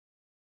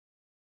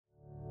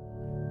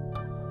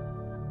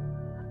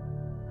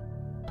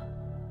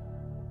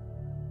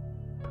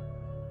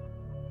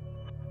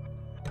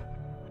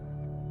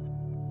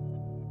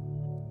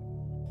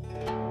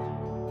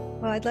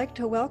I'd like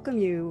to welcome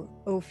you,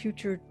 O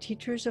future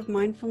teachers of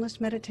mindfulness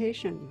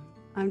meditation.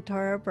 I'm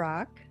Tara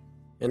Brach.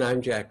 And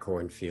I'm Jack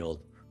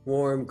Cornfield.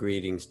 Warm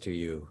greetings to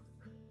you.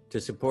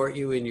 To support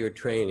you in your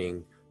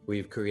training,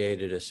 we've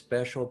created a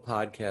special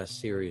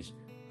podcast series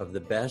of the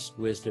best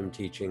wisdom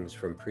teachings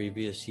from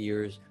previous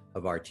years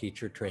of our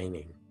teacher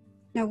training.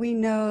 Now, we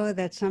know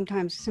that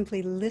sometimes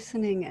simply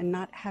listening and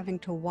not having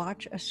to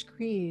watch a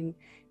screen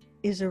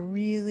is a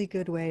really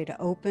good way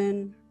to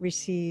open,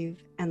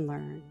 receive, and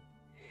learn.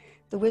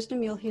 The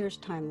wisdom you'll hear is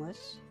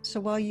timeless,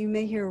 so while you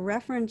may hear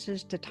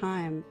references to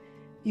time,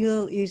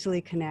 you'll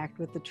easily connect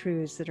with the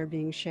truths that are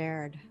being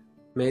shared.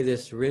 May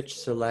this rich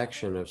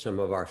selection of some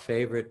of our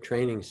favorite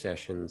training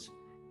sessions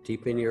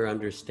deepen your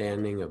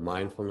understanding of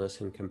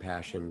mindfulness and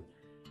compassion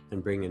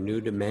and bring a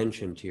new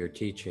dimension to your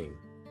teaching.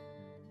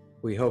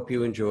 We hope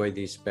you enjoy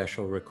these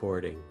special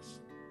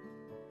recordings.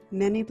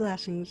 Many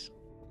blessings.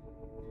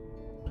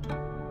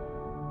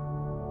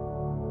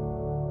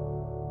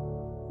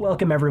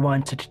 Welcome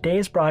everyone to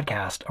today's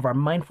broadcast of our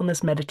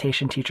Mindfulness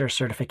Meditation Teacher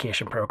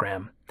Certification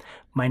Program.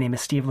 My name is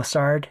Steve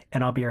Lessard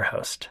and I'll be your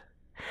host.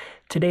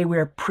 Today we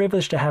are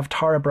privileged to have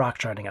Tara Brach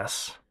joining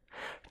us.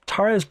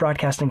 Tara is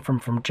broadcasting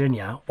from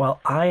Virginia, while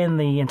I and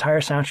the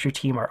entire SoundStream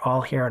team are all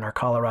here in our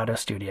Colorado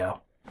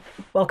studio.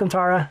 Welcome,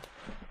 Tara.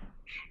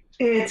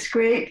 It's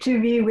great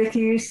to be with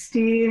you,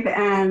 Steve,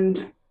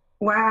 and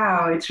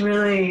wow, it's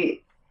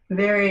really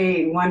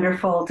very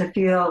wonderful to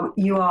feel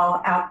you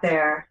all out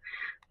there.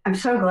 I'm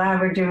so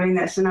glad we're doing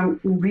this, and I'm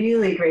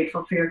really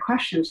grateful for your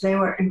questions. They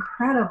were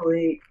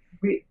incredibly,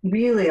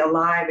 really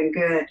alive and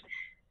good.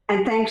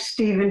 And thanks,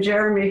 Steve and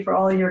Jeremy, for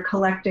all your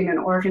collecting and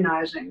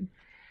organizing.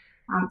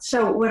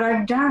 So what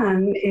I've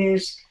done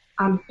is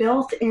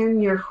built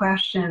in your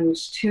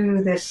questions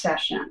to this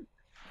session.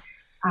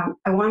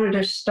 I wanted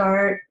to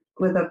start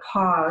with a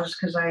pause,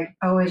 because I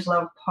always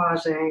love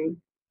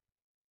pausing,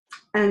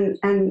 and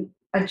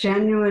a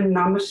genuine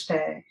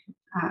namaste,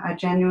 a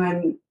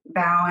genuine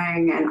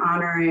bowing and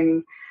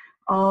honoring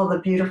all the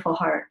beautiful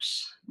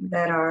hearts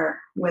that are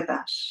with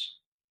us.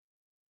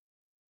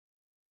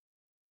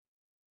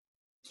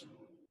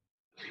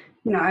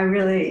 You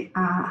know,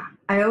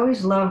 I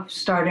always love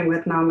starting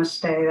with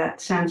namaste, that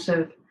sense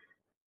of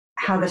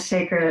how the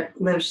sacred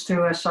lives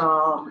through us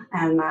all.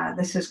 And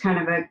this is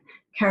kind of a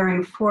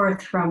carrying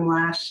forth from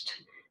last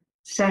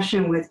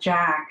session with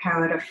Jack,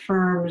 how it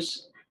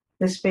affirms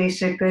this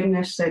basic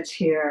goodness that's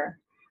here.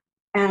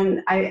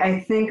 And I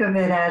think of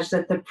it as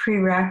that the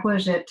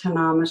prerequisite to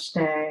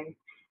namaste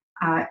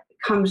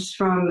comes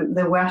from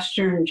the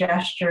Western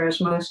gesture,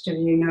 as most of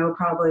you know,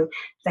 probably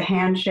the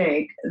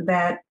handshake,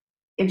 that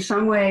in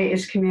some way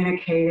is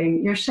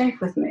communicating, you're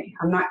safe with me,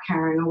 I'm not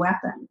carrying a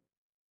weapon.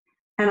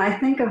 And I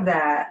think of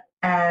that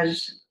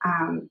as,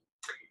 and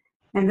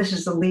this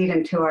is the lead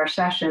into our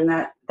session,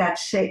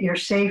 that's you're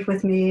safe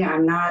with me,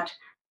 I'm not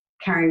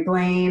carrying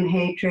blame,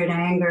 hatred,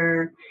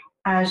 anger,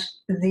 as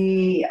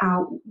the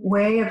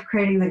way of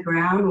creating the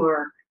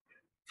groundwork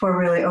for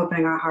really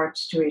opening our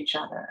hearts to each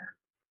other.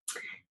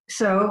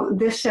 So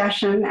this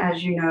session,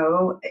 as you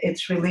know,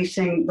 it's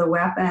releasing the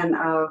weapon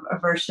of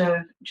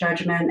aversive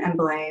judgment and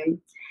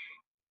blame.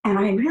 And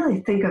I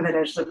really think of it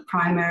as the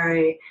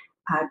primary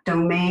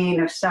domain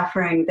of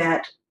suffering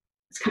that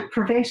is kind of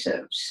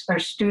pervasive. Our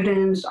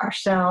students,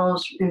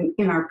 ourselves,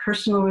 in our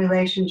personal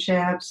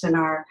relationships, in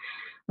our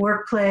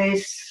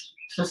workplace,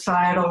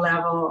 societal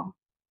level,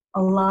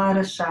 a lot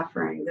of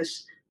suffering,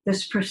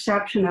 this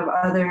perception of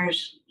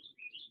others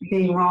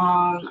being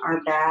wrong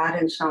or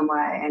bad in some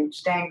way and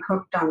staying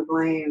hooked on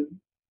blame.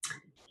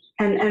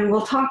 And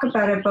we'll talk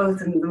about it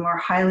both in the more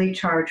highly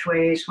charged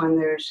ways when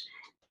there's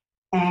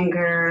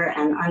anger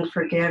and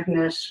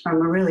unforgiveness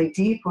from a really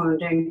deep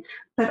wounding,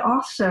 but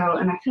also,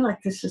 and I feel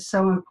like this is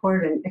so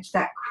important, it's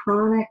that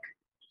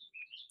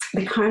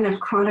the kind of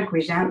chronic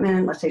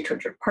resentment, let's say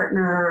towards your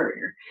partner or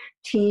your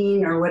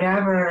teen or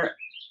whatever.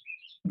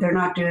 They're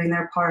not doing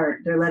their part,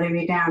 they're letting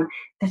me down.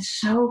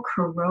 It's so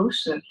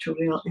corrosive to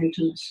real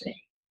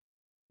intimacy.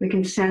 We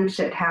can sense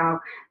it, how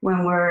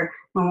when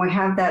we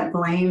have that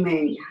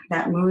blaming,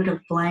 that mood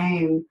of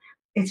blame,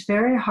 it's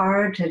very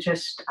hard to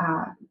just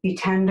be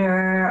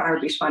tender or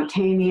be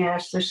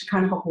spontaneous. There's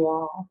kind of a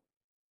wall.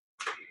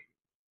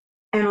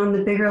 And on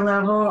the bigger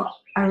level,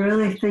 I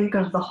really think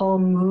of the whole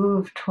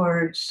move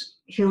towards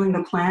healing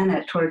the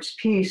planet, towards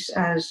peace,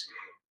 as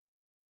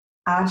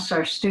us,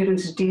 our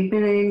students,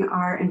 deepening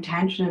our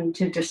intention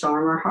to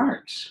disarm our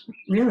hearts,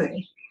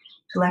 really,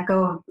 to let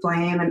go of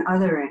blame and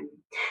othering.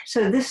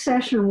 So this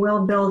session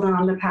will build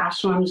on the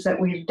past ones that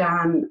we've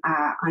done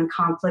on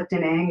conflict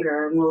and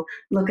anger. And we'll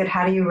look at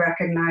how do you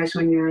recognize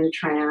when you're in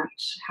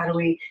trance? How do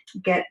we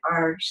get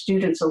our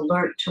students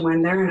alert to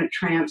when they're in a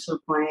trance of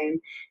blame?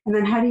 And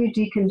then how do you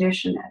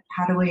decondition it?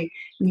 How do we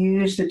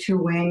use the two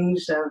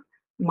wings of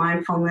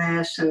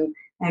mindfulness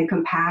and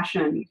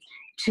compassion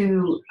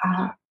to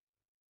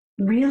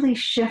really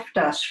shift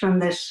us from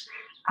this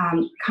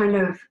kind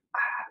of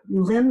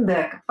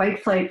limbic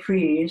fight, flight,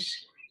 freeze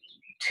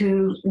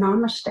to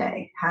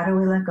namaste. How do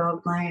we let go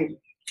of blame?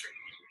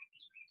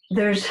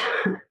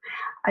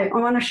 I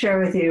want to share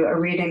with you a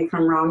reading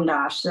from Ram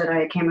Dass that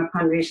I came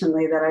upon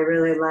recently that I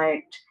really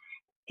liked.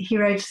 He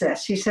writes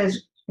this. He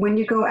says, when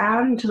you go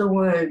out into the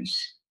woods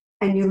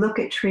and you look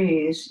at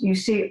trees, you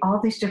see all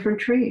these different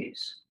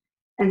trees.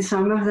 And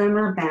some of them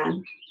are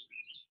bent,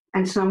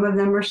 and some of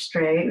them are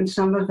straight, and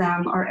some of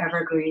them are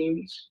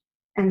evergreens,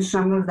 and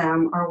some of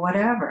them are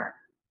whatever.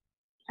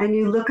 And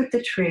you look at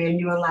the tree and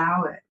you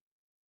allow it.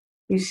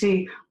 You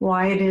see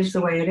why it is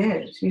the way it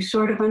is. You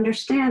sort of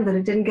understand that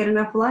it didn't get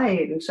enough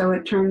light, and so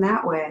it turned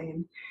that way.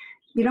 And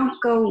you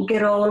don't go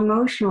get all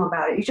emotional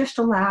about it. You just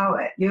allow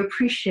it. You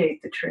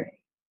appreciate the tree.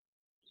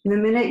 And the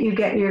minute you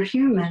get near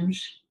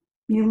humans,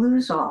 you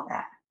lose all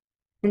that.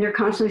 And you're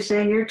constantly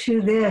saying, you're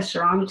to this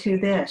or I'm to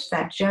this.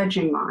 That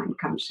judging mind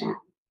comes in.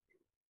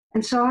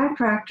 And so I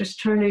practice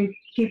turning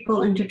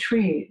people into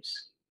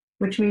trees,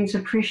 which means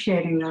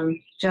appreciating them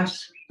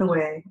just the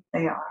way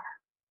they are.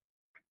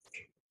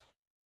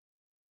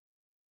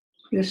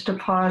 Just to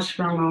pause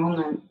for a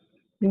moment.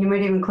 And you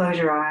might even close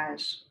your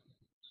eyes.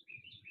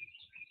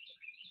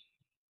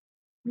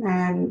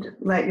 And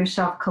let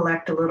yourself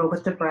collect a little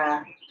with the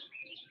breath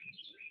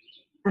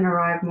and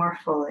arrive more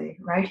fully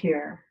right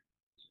here.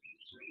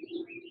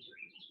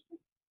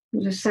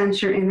 And just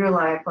sense your inner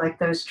life like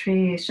those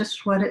trees,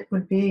 just what it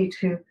would be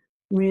to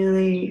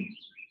really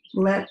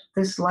let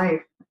this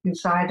life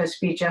inside us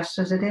be just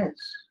as it is.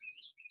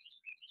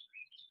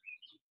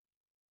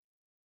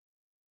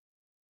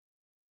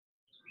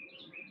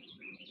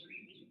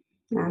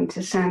 And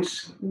to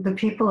sense the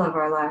people of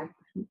our life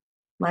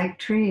like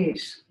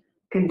trees,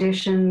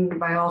 conditioned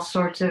by all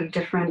sorts of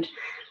different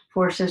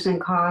forces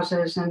and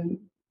causes, and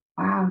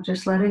wow,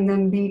 just letting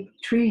them be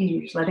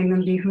trees, letting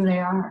them be who they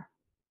are.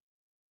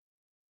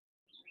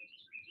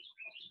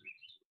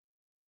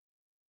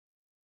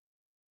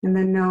 And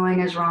then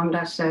knowing, as Ram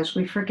Dass says,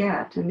 we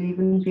forget, and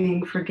even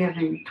being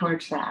forgiving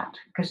towards that,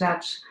 because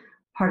that's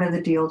part of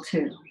the deal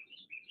too.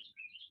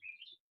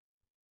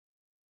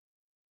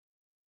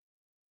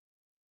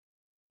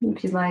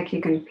 If you'd like,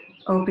 you can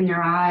open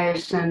your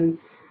eyes, and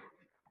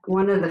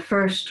one of the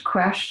first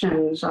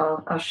questions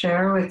I'll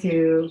share with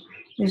you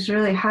is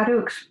really how to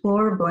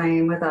explore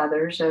blame with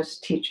others as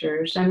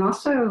teachers, and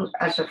also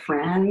as a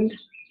friend,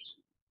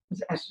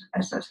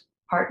 as a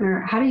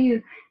partner. How do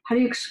you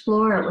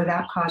explore it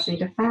without causing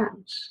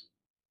defense?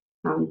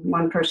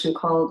 One person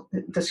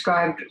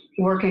described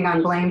working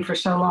on blame for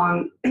so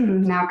long,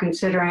 now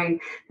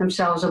considering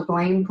themselves a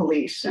blame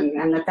police,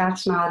 and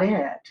that's not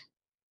it.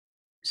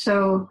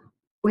 So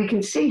we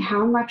can see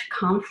how much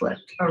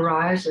conflict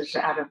arises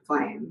out of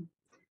blame.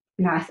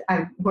 You know,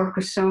 I've worked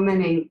with so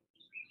many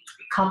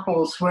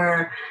couples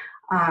where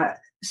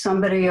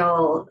somebody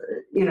will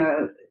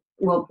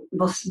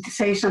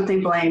say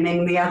something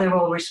blaming, the other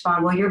will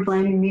respond, well, you're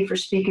blaming me for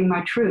speaking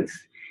my truth.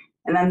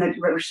 And then the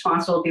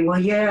response will be, well,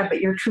 yeah,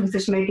 but your truth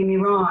is making me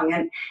wrong.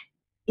 And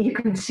you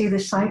can see the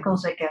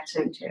cycles it gets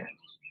into.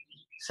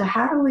 So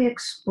how do we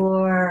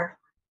explore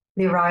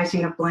the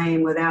arising of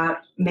blame without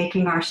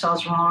making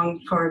ourselves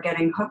wrong for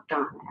getting hooked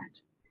on it?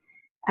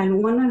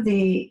 And one of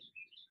the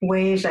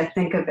ways I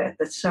think of it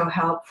that's so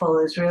helpful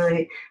is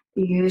really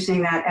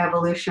using that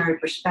evolutionary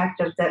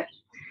perspective that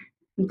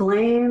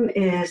blame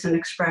is an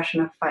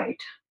expression of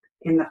fight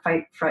in the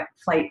fight,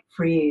 flight,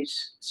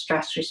 freeze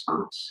stress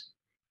response.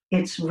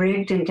 It's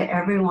rigged into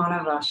every one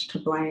of us to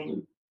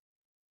blame.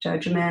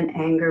 Judgment,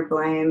 anger,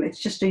 blame.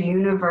 It's just a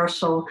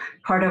universal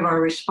part of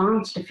our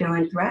response to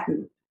feeling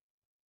threatened.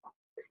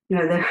 You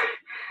know,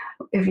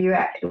 if you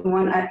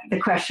want the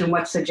question,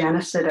 what's the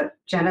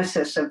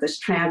genesis of this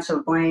trance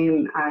of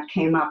blame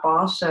came up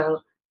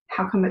also.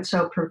 How come it's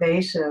so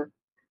pervasive?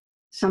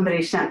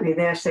 Somebody sent me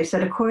this. They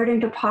said, according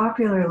to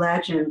popular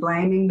legend,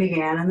 blaming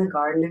began in the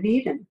Garden of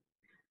Eden.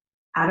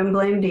 Adam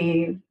blamed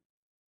Eve.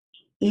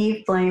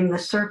 Eve blamed the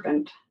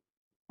serpent.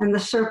 And the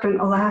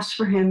serpent, alas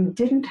for him,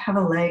 didn't have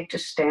a leg to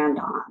stand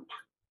on.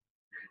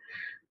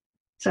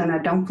 So now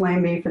don't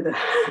blame me for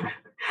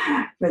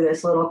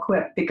this little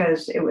quip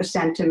because it was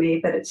sent to me,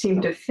 but it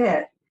seemed to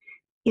fit.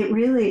 It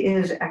really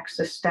is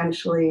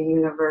existentially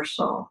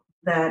universal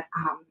that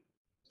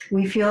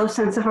we feel a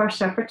sense of our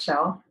separate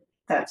self.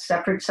 That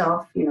separate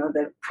self, you know,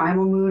 the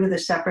primal mood of the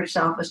separate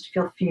self is to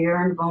feel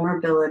fear and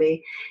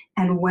vulnerability.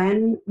 And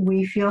when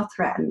we feel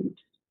threatened,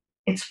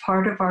 it's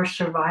part of our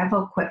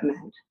survival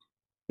equipment.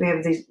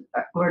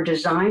 We're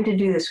designed to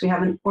do this. We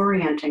have an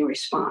orienting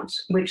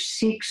response, which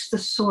seeks the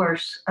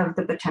source of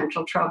the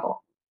potential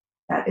trouble.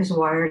 That is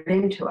wired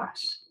into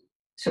us.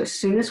 So as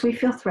soon as we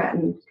feel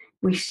threatened,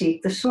 we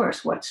seek the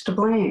source. What's to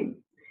blame?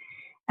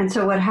 And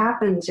so what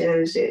happens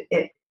is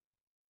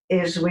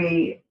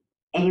we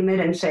aim it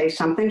and say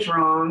something's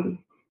wrong,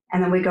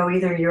 and then we go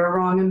either you're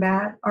wrong and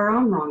bad or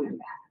I'm wrong and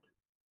bad.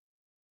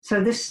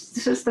 So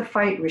this is the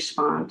fight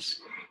response,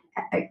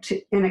 and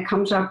it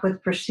comes up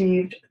with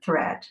perceived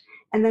threat.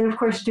 And then, of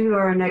course, due to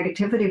our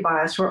negativity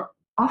bias, we're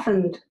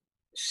often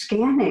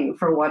scanning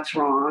for what's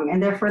wrong,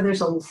 and therefore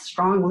there's a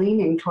strong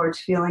leaning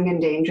towards feeling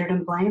endangered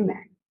and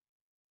blaming.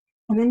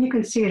 And then you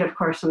can see it, of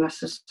course, on a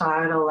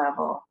societal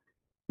level,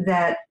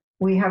 that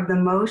we have the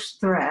most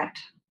threat,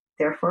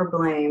 therefore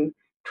blame,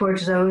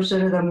 towards those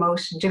that are the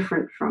most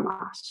different from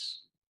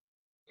us.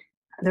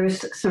 There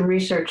was some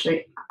research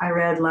that I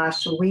read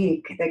last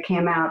week that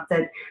came out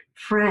that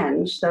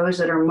friends, those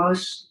that are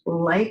most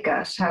like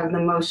us, have the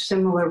most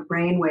similar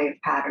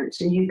brainwave patterns.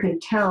 And you can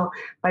tell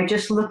by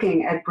just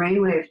looking at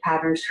brainwave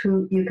patterns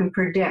who you can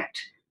predict,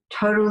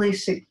 totally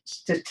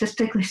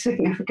statistically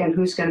significant,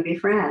 who's going to be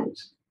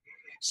friends.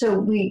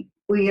 So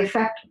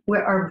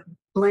our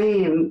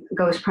blame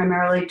goes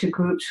primarily to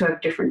groups who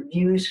have different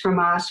views from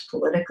us,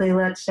 politically,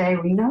 let's say.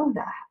 We know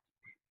that.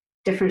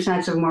 Different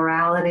sense of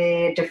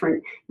morality,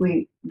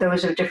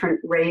 those of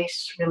different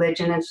race,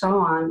 religion, and so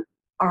on,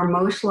 are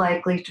most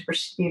likely to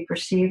be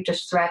perceived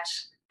as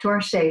threats to our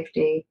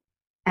safety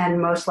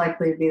and most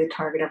likely to be the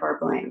target of our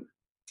blame.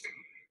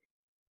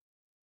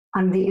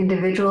 On the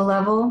individual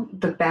level,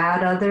 the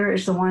bad other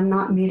is the one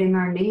not meeting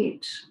our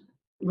needs.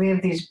 We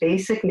have these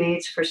basic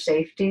needs for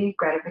safety,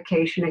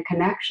 gratification, and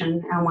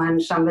connection, and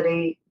when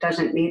somebody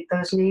doesn't meet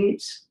those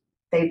needs,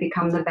 they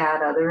become the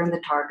bad other and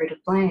the target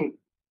of blame.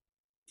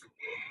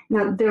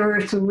 Now, there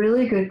are some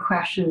really good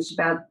questions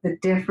about the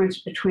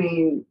difference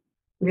between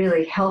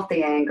really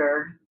healthy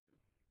anger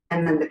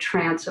and then the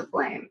trance of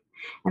blame.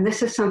 And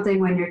this is something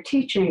when you're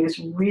teaching is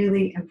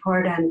really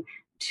important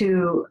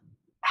to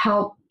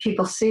help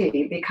people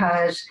see,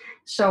 because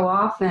so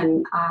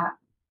often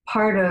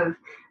part of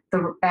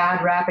the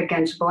bad rap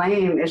against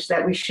blame is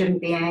that we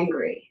shouldn't be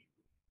angry.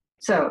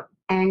 So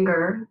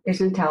anger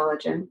is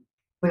intelligent.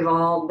 We've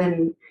all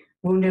been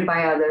wounded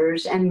by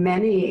others, and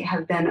many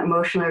have been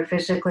emotionally or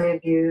physically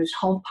abused.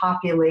 Whole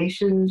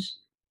populations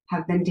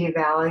have been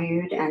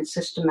devalued and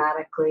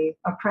systematically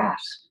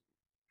oppressed.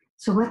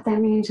 So what that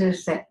means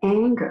is that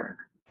anger,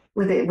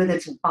 with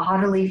its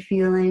bodily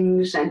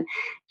feelings and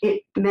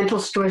mental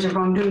stories of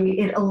wrongdoing,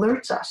 it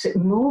alerts us, it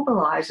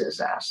mobilizes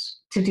us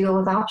to deal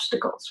with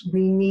obstacles.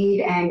 We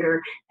need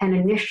anger, and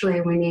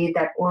initially we need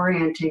that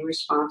orienting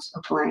response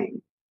of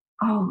blame.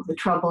 Oh, the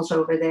trouble's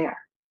over there.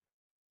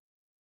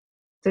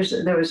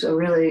 There was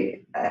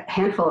a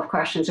handful of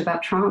questions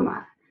about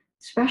trauma,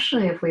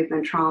 especially if we've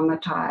been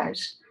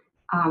traumatized.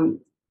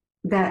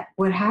 That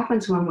what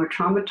happens when we're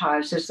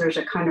traumatized is there's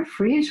a kind of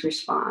freeze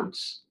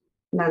response.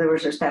 In other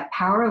words, there's that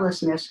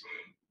powerlessness.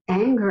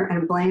 Anger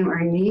and blame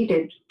are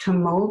needed to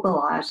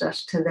mobilize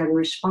us to then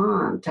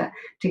respond,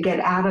 to get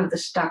out of the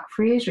stuck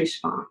freeze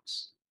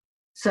response.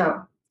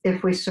 So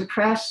if we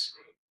suppress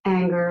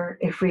anger,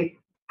 if we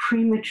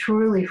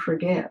prematurely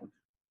forgive,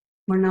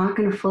 we're not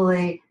going to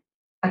fully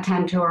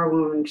attend to our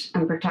wounds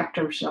and protect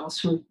ourselves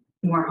from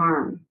more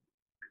harm.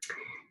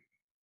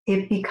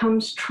 It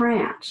becomes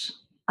trance,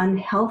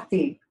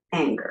 unhealthy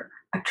anger,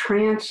 a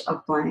trance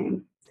of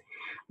blame,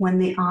 when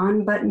the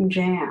on button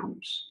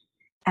jams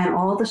and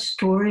all the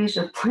stories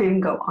of blame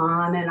go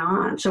on and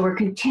on. So we're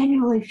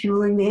continually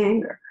fueling the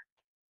anger.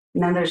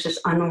 And then there's this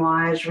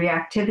unwise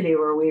reactivity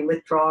where we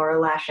withdraw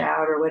or lash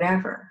out or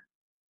whatever.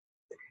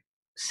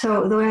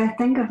 So the way I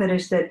think of it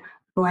is that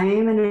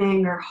blame and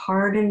anger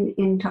harden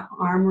into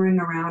armoring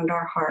around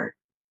our heart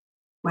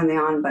when the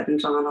on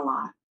button's on a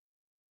lot.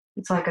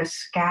 It's like a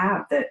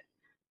scab that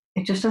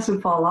it just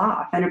doesn't fall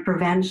off, and it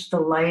prevents the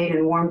light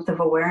and warmth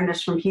of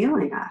awareness from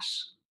healing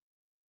us.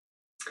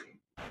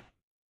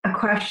 A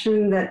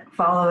question that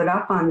followed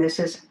up on this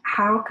is,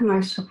 how can I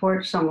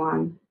support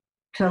someone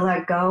to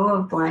let go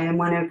of blame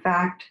when in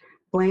fact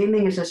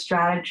blaming is a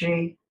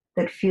strategy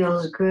that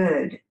feels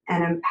good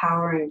and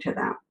empowering to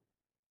them?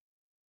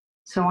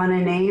 So I want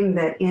to name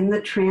that in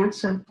the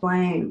trance of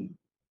blame,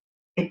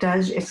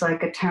 it's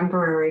like a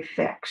temporary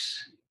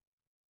fix.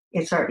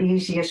 It's our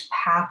easiest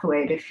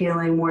pathway to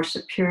feeling more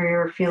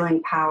superior,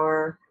 feeling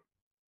power.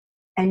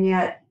 And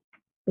yet,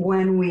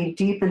 when we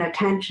deepen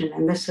attention,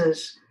 and this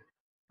is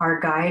our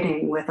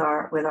guiding with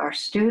our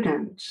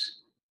students,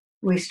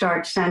 we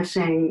start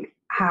sensing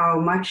how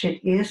much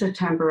it is a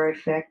temporary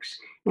fix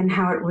and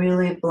how it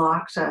really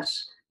blocks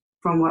us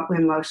from what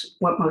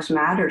most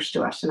matters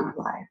to us in our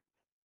life.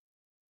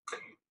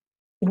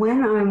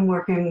 When I'm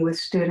working with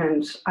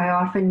students, I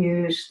often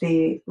use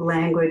the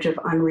language of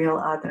unreal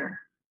other,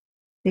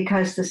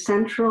 because the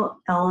central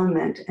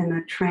element in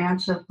the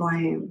trance of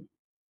blame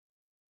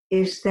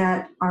is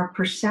that our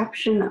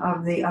perception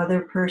of the other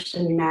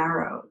person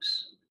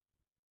narrows,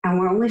 and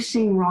we're only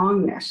seeing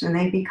wrongness, and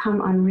they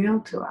become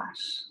unreal to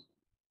us.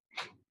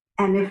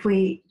 And if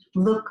we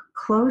look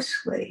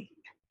closely,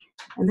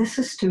 and this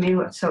is to me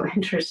what's so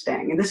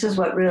interesting, and this is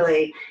what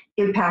really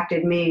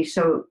impacted me.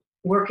 So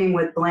working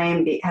with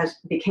blame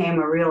became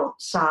a real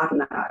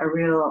sadhana, a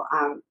real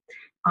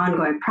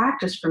ongoing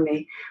practice for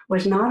me,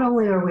 was not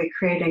only are we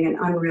creating an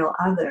unreal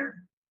other,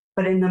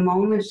 but in the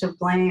moments of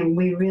blame,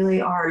 we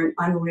really are an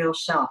unreal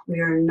self. We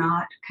are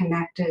not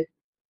connected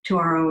to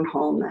our own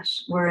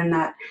wholeness. We're in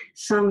that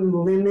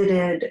some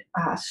limited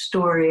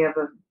story of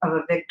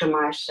a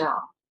victimized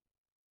self.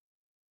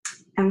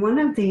 And one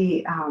of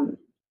the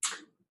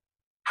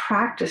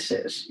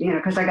practices,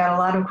 because I got a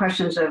lot of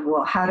questions of,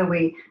 well, how do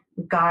we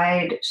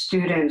guide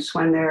students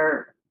when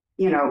they're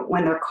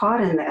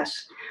caught in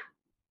this?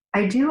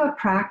 I do a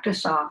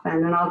practice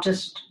often, and I'll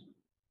just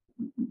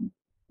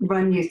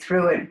run you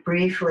through it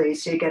briefly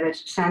so you get a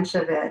sense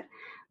of it,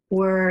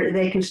 where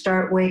they can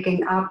start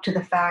waking up to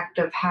the fact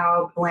of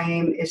how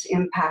blame is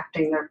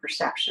impacting their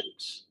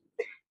perceptions.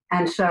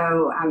 And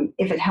so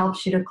if it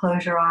helps you to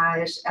close your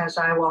eyes as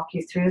I walk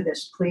you through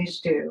this,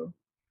 please do.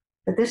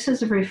 But this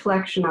is a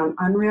reflection on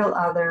unreal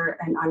other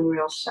and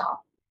unreal self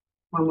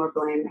when we're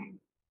blaming.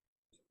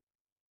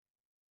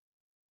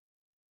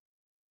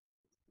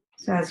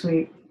 So as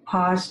we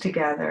pause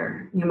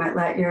together, you might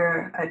let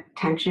your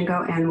attention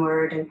go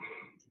inward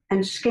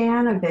and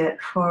scan a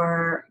bit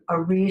for a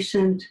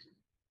recent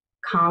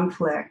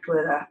conflict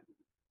with a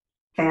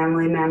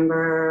family member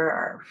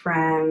or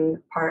friend,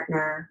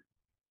 partner.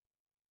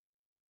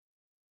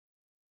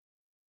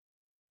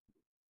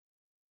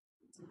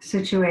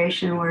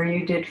 Situation where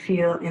you did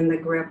feel in the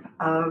grip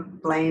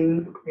of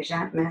blame,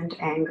 resentment,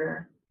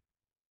 anger.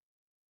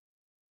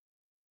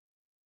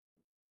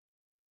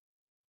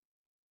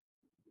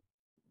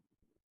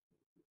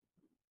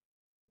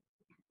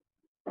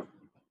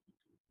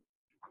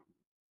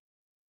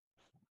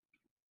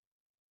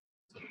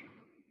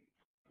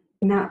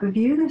 Now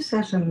view this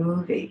as a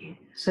movie.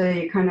 So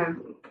you kind of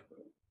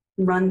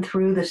run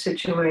through the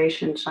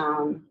situation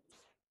some,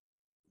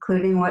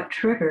 including what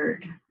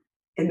triggered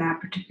in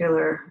that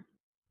particular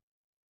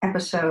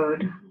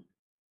episode,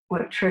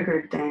 what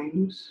triggered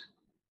things.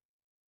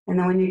 And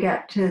then when you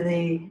get to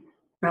the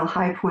real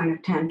high point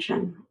of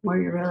tension, where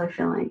you're really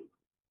feeling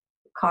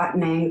caught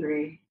and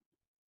angry,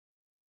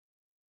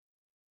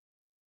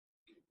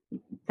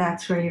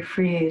 that's where you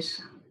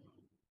freeze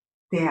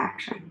the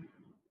action.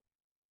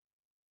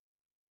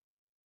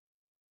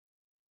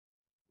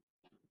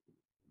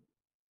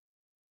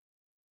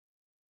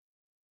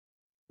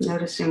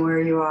 Noticing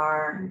where you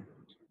are,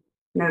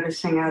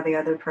 noticing how the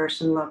other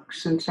person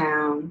looks and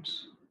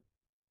sounds.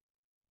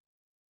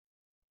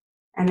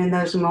 And in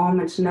those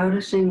moments,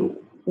 noticing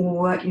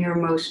what you're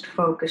most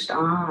focused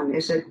on.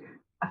 Is it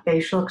a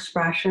facial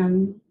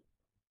expression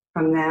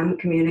from them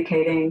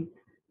communicating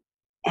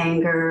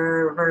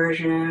anger,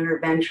 aversion, or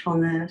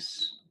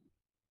vengefulness,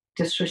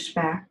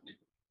 disrespect?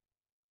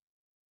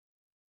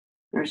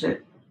 Or is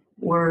it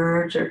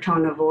words or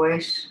tone of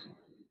voice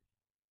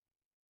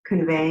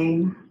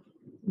conveying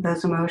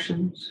those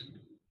emotions?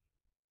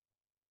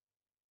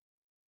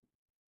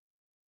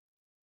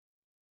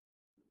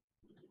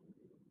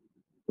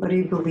 What are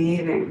you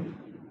believing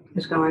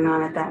is going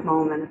on at that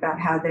moment about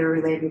how they're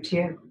relating to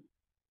you?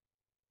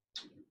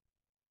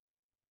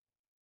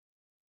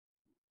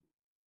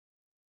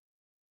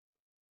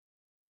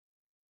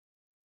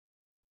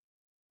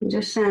 And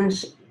just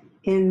sense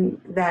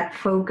in that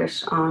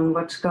focus on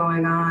what's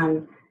going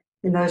on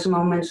in those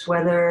moments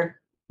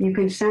whether you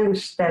can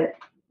sense that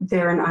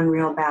they're an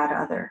unreal bad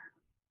other.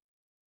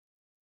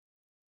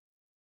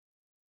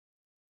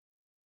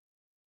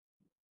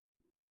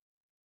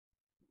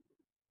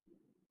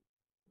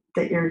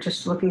 That you're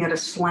just looking at a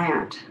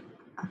slant,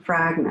 a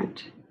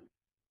fragment.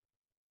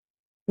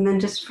 And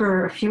then just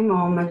for a few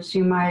moments,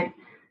 you might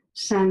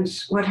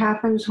sense what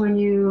happens when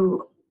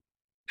you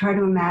try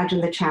to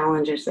imagine the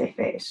challenges they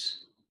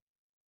face.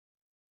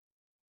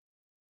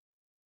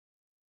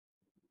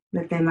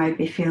 That they might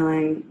be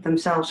feeling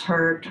themselves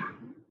hurt,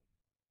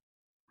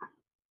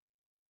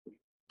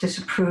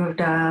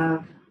 disapproved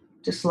of,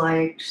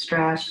 disliked,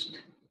 stressed,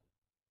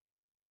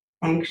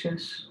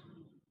 anxious,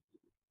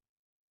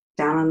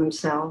 down on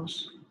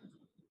themselves.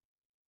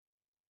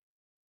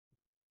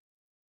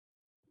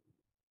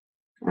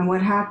 And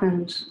what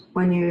happens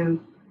when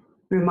you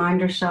remind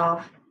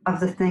yourself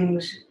of the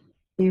things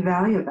you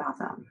value about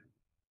them,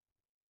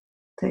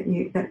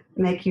 that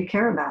make you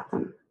care about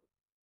them,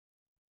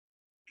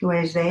 the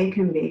ways they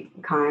can be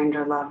kind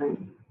or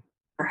loving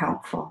or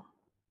helpful,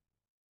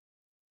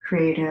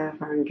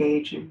 creative or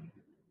engaging.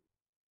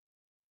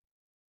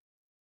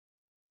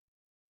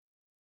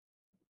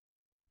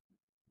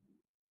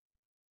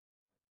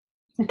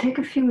 And take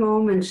a few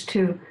moments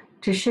to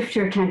shift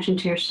your attention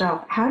to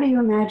yourself. How do you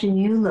imagine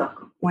you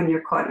look when you're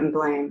caught in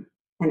blame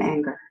and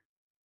anger?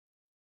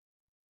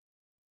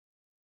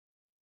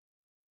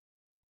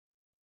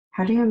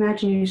 How do you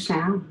imagine you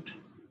sound?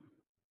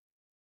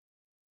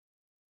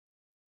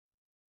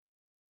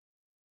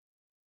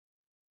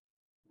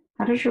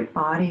 How does your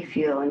body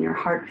feel and your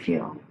heart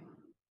feel?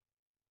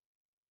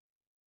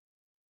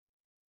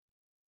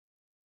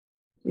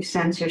 You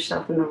sense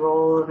yourself in the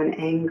role of an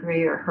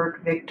angry or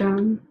hurt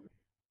victim,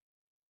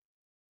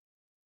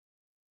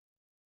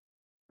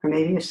 or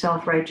maybe a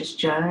self-righteous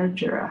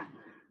judge or a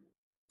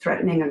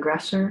threatening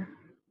aggressor.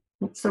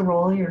 What's the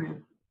role you're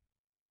in?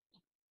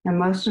 And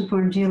most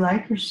important, do you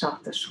like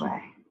yourself this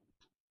way?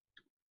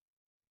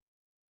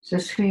 Is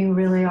this who you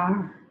really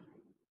are?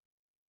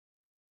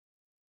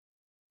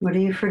 What are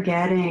you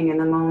forgetting in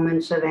the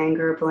moments of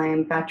anger,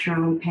 blame, about your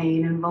own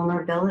pain and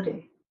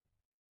vulnerability?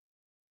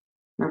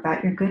 Or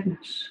about your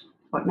goodness?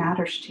 What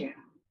matters to you?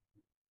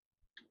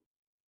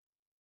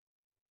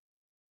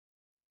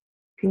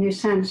 Can you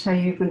sense how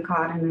you've been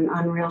caught in an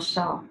unreal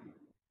self,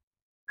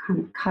 kind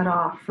of cut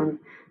off from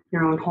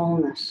your own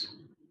wholeness?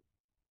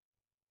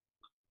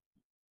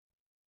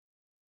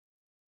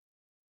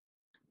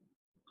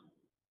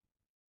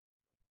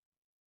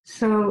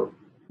 So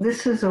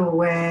this is a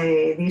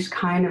way, these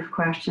kind of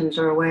questions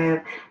are a way of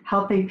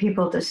helping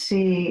people to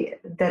see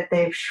that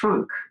they've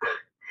shrunk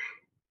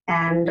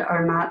and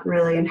are not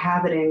really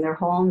inhabiting their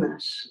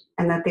wholeness,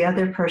 and that the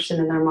other person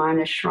in their mind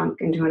is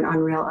shrunk into an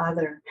unreal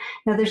other.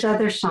 Now, there's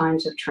other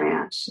signs of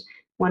trance.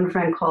 One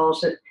friend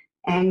calls it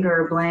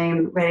anger,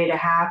 blame, ready to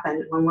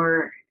happen. When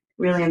we're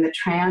really in the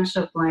trance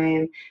of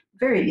blame,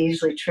 very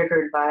easily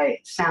triggered by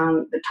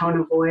sound, the tone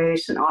of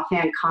voice, an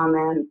offhand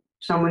comment,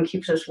 someone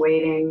keeps us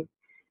waiting,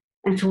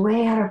 and it's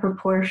way out of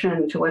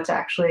proportion to what's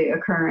actually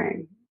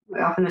occurring.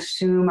 We often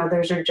assume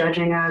others are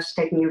judging us,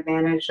 taking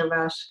advantage of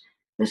us.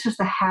 This is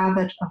the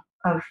habit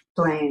of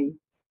blame.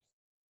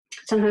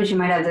 Sometimes you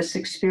might have this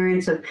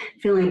experience of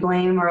feeling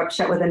blame or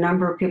upset with a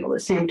number of people at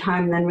the same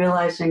time, and then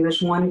realizing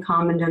there's one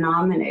common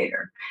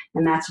denominator,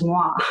 and that's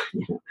moi.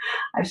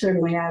 I've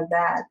certainly had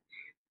that.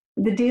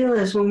 The deal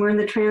is, when we're in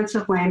the trance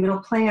of blame, it'll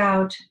play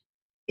out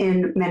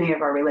in many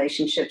of our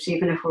relationships,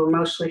 even if we're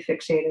mostly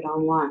fixated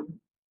on one.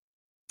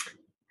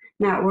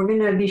 Now, we're going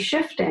to be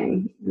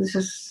shifting.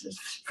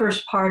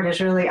 First part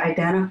is really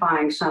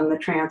identifying some of the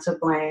trance of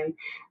blame,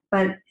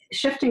 but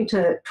shifting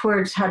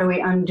towards how do we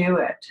undo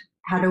it?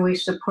 How do we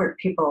support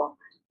people,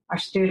 our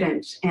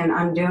students, in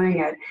undoing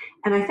it?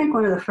 And I think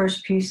one of the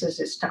first pieces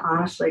is to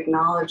honestly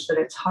acknowledge that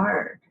it's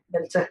hard,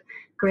 that it's a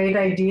great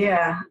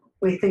idea.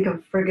 We think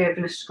of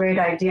forgiveness, great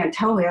idea,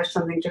 until we have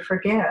something to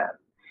forgive.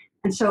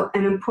 And so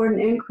an important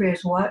inquiry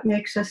is, what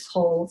makes us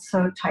hold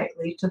so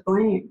tightly to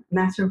blame? And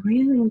that's a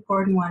really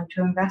important one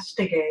to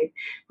investigate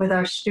with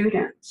our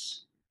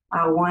students.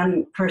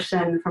 One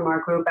person from our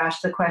group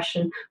asked the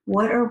question,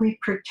 what are we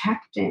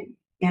protecting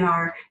in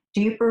our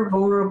deeper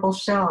vulnerable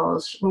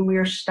selves when we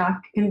are stuck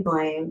in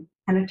blame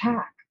and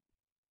attack?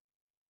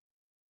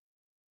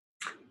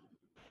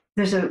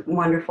 There's a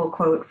wonderful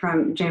quote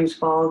from James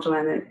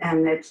Baldwin,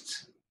 and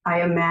it's,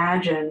 I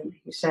imagine,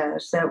 he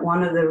says, that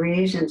one of the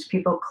reasons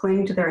people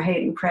cling to their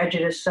hate and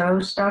prejudice so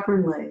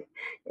stubbornly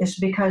is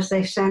because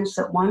they sense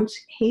that once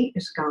hate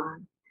is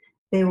gone,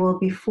 they will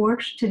be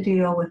forced to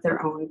deal with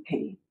their own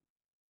pain.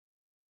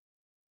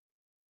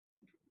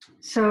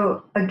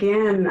 So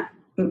again,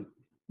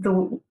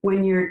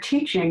 when you're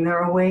teaching,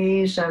 there are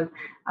ways of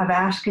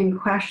asking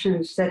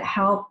questions that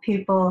help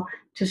people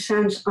to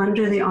sense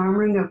under the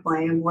armoring of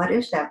blame, what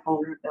is that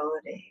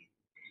vulnerability?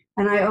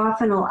 And I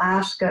often will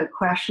ask a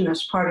question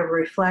as part of a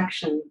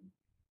reflection.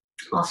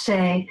 I'll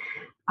say,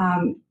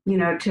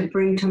 to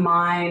bring to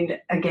mind,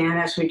 again,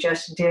 as we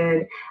just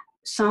did,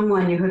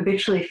 someone you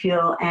habitually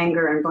feel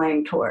anger and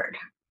blame toward.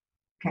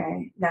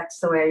 Okay, that's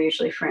the way I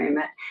usually frame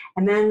it.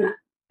 And then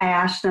I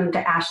ask them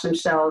to ask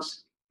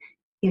themselves,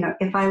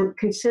 if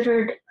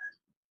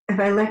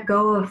I let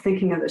go of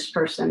thinking of this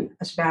person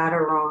as bad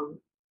or wrong,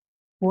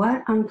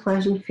 what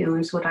unpleasant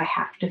feelings would I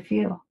have to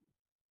feel?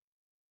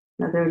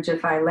 In other words,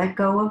 if I let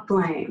go of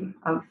blame,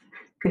 of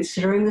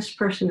considering this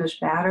person as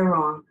bad or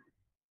wrong,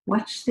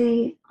 what's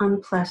the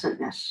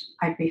unpleasantness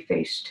I'd be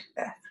faced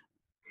with?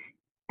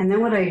 And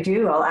then what I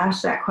do, I'll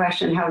ask that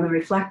question, have them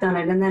reflect on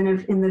it, and then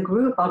if in the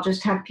group, I'll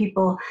just have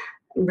people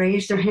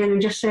raise their hand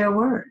and just say a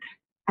word.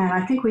 And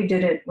I think we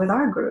did it with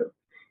our group.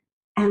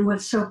 And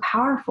what's so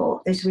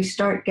powerful is we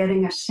start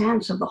getting a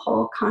sense of the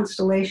whole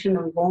constellation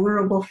of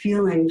vulnerable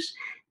feelings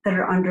that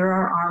are under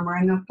our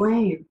armoring of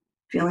blame.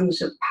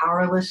 Feelings of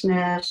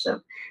powerlessness,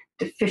 of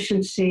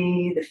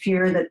deficiency, the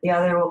fear that the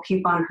other will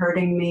keep on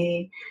hurting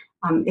me.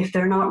 If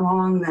they're not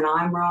wrong, then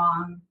I'm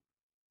wrong.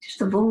 Just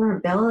the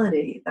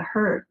vulnerability, the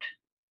hurt,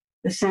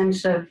 the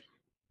sense of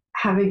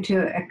having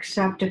to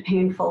accept a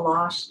painful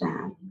loss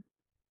then,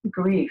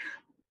 grief,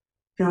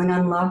 feeling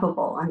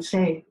unlovable,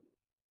 unsafe.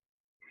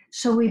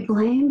 So we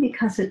blame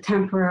because it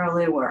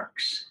temporarily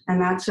works.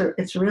 And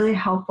it's really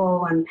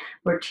helpful when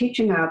we're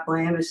teaching about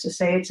blame, is to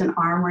say it's an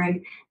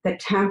armoring that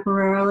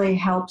temporarily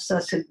helps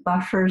us, it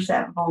buffers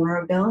that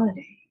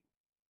vulnerability.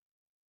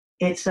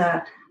 It's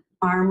a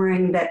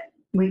armoring that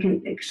we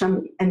can,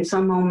 in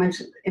some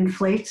moments,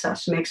 inflates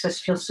us, makes us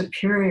feel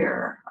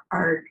superior,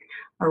 or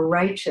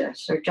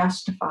righteous, or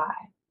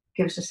justified,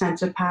 gives a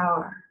sense of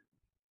power.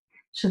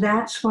 So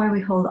that's why we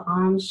hold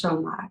on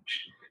so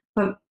much.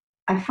 But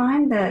I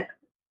find that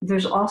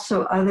there's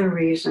also other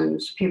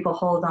reasons people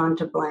hold on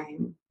to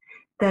blame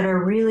that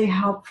are really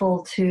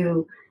helpful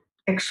to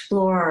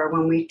explore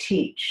when we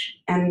teach.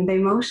 And they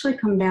mostly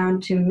come down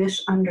to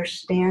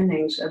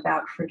misunderstandings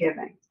about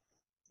forgiving.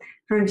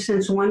 For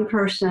instance, one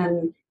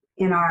person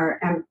in our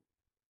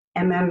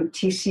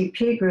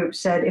MMTCP group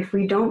said, if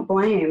we don't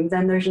blame,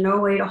 then there's no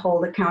way to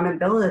hold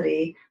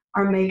accountability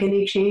or make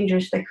any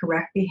changes that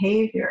correct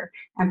behavior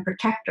and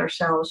protect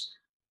ourselves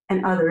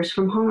and others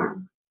from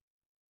harm.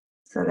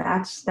 So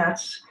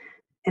that's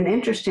an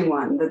interesting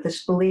one, that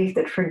this belief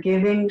that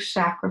forgiving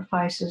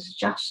sacrifices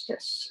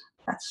justice.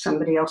 That's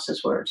somebody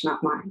else's words,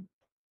 not mine.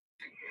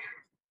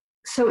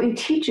 So in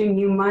teaching,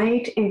 you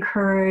might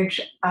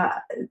encourage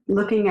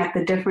looking at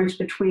the difference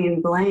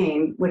between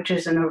blame, which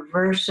is an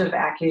aversive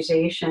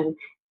accusation,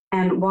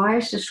 and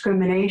wise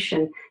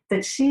discrimination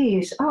that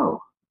sees,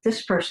 oh,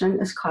 this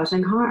person is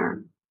causing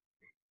harm.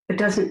 but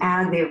doesn't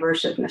add the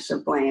aversiveness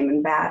of blame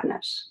and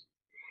badness.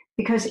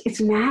 Because it's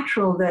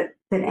natural that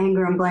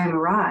anger and blame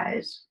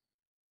arise,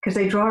 because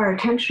they draw our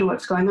attention to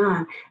what's going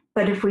on.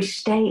 But if we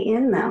stay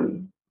in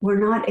them, we're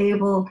not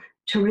able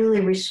to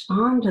really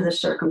respond to the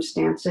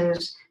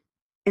circumstances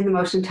in the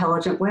most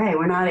intelligent way.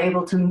 We're not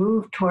able to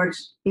move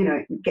towards,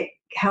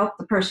 help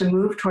the person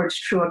move towards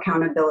true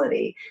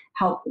accountability,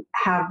 help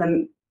have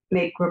them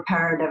make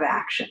reparative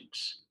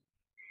actions.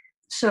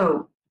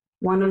 So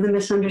one of the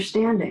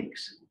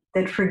misunderstandings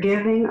that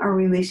forgiving or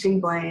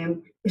releasing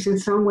blame is in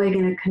some way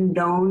going to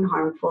condone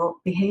harmful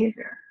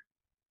behavior.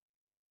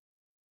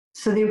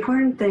 So the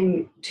important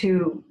thing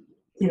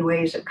in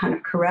ways of kind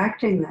of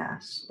correcting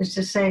this, is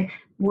to say,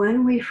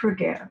 when we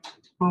forgive,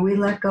 when we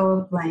let go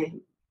of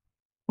blame,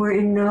 we're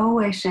in no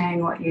way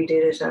saying what you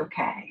did is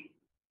okay.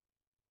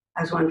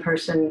 As one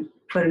person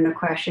put in a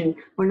question,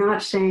 we're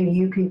not saying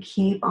you can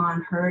keep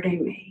on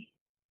hurting me.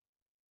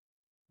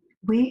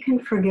 We can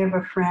forgive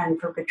a friend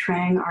for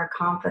betraying our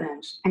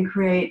confidence and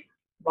create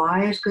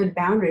wise, good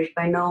boundaries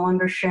by no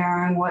longer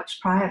sharing what's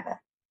private.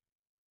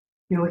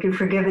 We can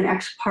forgive an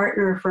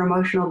ex-partner for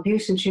emotional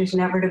abuse and choose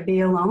never to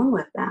be alone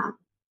with them.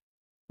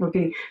 We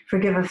can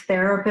forgive a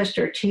therapist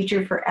or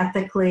teacher for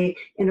ethically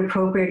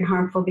inappropriate and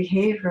harmful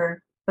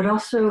behavior, but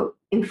also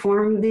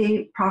inform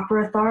the proper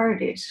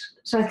authorities.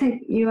 So I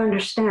think you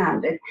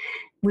understand it.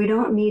 We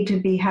don't need to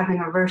be having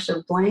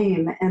aversive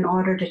blame in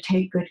order to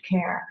take good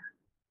care.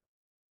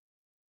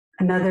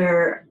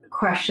 Another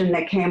question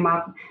that came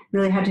up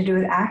really had to do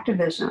with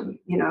activism.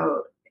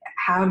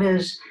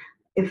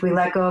 If we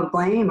let go of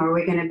blame, are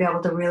we going to be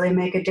able to really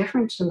make a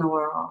difference in the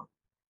world?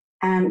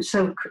 And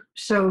so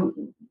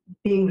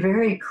being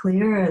very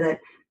clear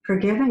that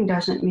forgiving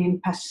doesn't mean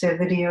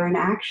passivity or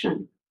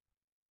inaction.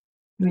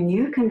 I mean,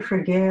 you can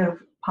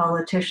forgive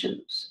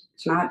politicians.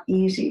 It's not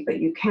easy, but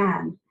you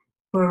can,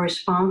 who are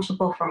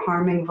responsible for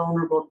harming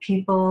vulnerable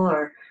people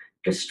or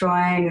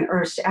destroying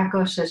Earth's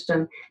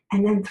ecosystem,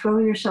 and then throw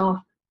yourself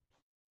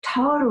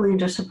totally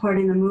into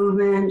supporting the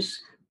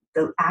movements,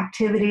 the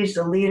activities,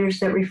 the leaders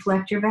that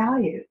reflect your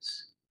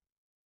values.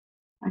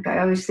 Like I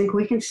always think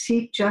we can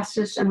seek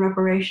justice and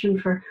reparation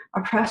for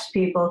oppressed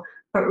people,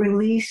 but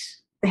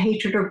release the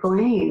hatred or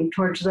blame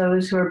towards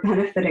those who are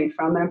benefiting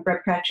from and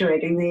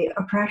perpetuating the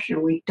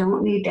oppression. We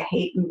don't need to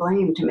hate and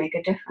blame to make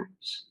a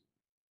difference.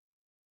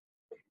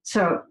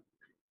 So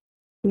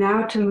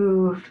now to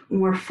move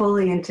more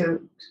fully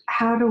into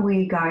how do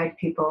we guide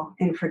people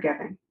in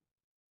forgiving?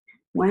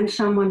 When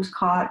someone's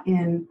caught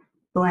in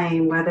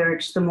blame, whether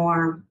it's the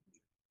more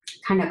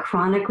kind of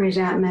chronic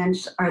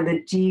resentments or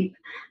the deep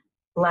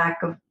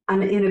lack of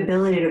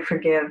inability to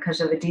forgive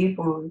because of a deep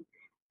wound,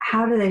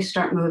 how do they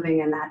start moving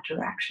in that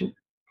direction?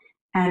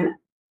 And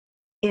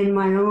in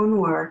my own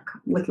work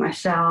with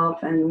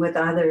myself and with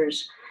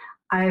others,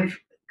 I've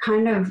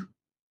kind of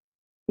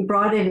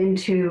brought it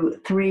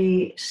into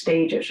 3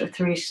 stages or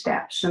 3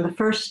 steps. And the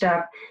first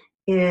step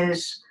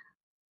is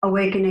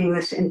awakening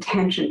this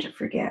intention to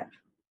forgive.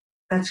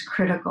 That's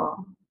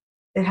critical.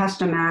 It has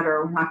to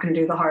matter. We're not going to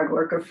do the hard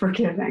work of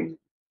forgiving.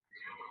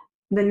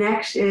 The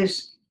next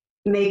is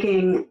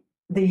making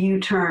the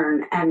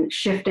U-turn and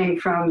shifting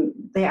from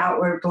the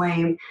outward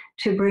blame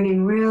to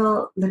bringing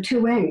the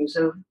 2 wings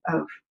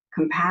of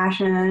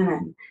compassion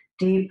and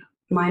deep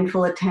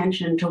mindful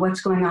attention to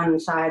what's going on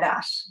inside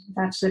us.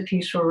 That's the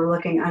piece where we're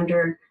looking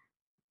under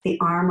the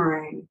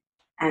armoring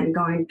and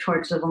going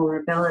towards the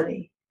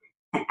vulnerability.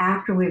 And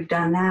after we've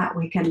done that,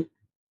 we can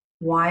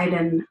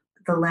widen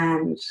the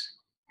lens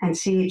and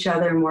see each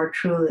other more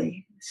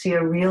truly, see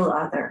a real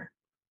other,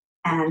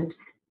 and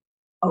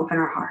open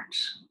our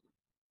hearts.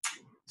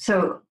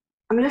 So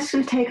I'm just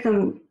going to take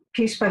them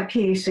piece by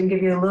piece and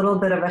give you a little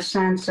bit of a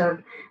sense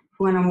of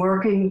when I'm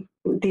working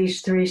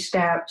these 3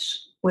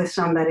 steps with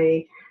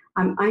somebody.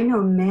 I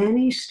know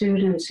many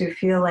students who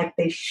feel like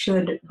they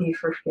should be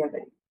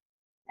forgiving,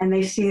 and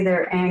they see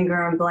their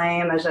anger and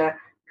blame as a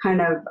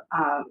kind of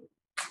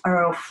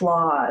or a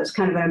flaw, as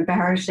kind of an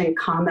embarrassing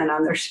comment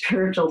on their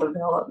spiritual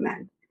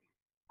development.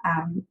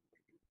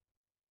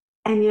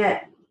 And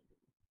yet,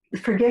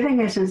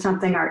 forgiving isn't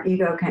something our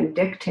ego can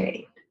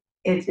dictate.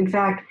 It's, in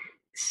fact,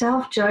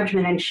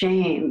 self-judgment and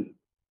shame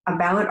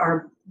about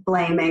our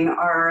blaming or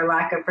our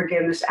lack of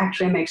forgiveness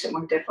actually makes it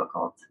more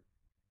difficult.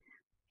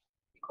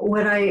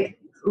 What I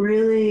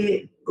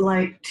really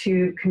like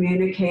to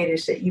communicate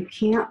is that you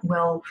can't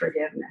will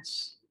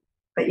forgiveness,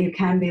 but you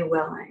can be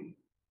willing.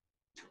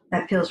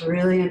 That feels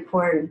really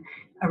important,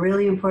 a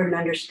really important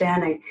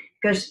understanding,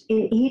 because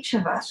in each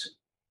of us,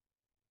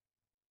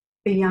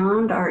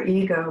 beyond our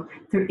ego,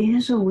 there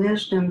is a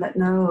wisdom that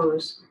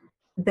knows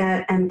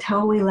that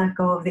until we let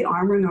go of the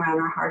armoring around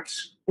our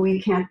hearts,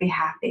 we can't be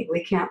happy,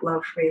 we can't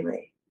love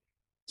freely.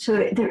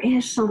 So there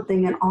is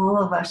something in all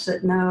of us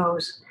that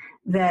knows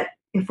that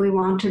if we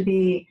want to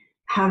be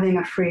having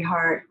a free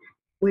heart,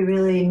 we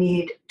really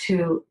need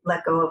to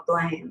let go of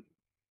blame.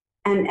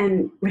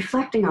 And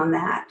reflecting on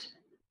that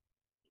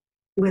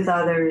with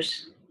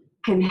others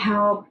can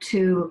help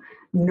to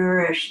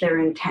nourish their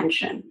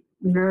intention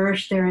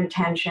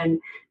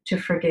to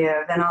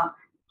forgive. And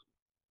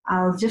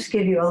I'll just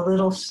give you a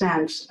little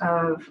sense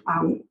of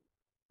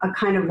a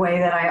kind of way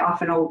that I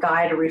often will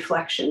guide a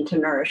reflection to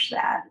nourish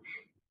that.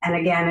 And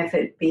again, if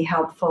it be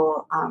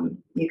helpful,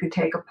 you can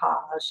take a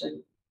pause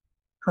and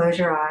close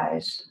your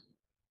eyes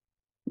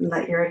and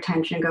let your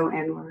attention go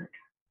inward.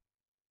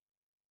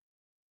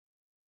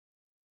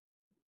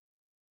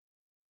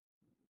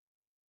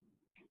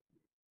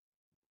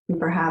 And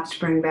perhaps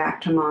bring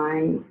back to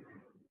mind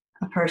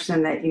a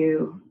person that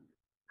you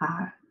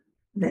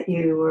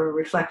were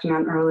reflecting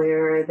on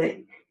earlier, that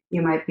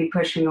you might be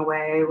pushing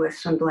away with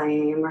some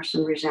blame or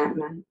some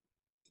resentment.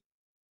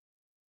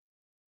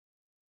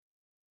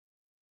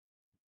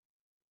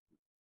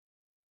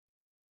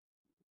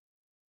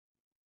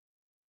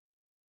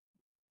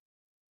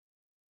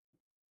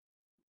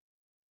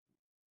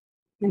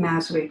 And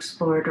as we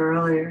explored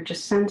earlier,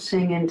 just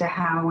sensing into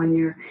how when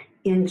you're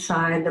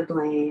inside the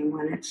blame,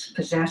 when it's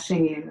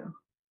possessing you,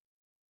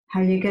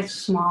 how you get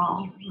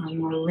small or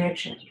more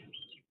rigid.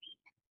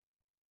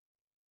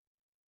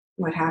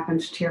 What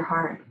happens to your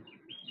heart?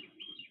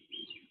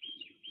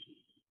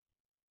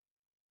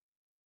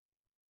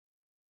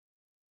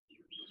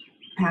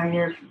 How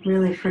you're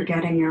really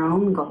forgetting your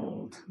own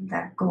gold,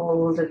 that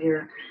gold of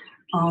your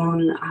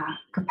own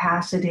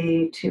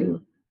capacity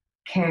to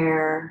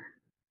care,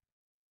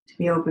 to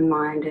be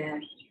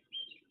open-minded,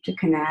 to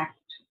connect,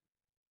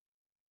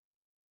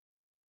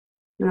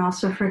 and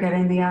also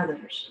forgetting the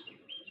others.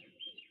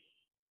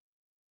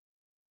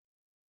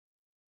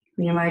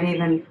 You might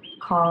even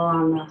call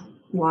on the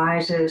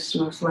wisest,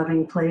 most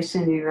loving place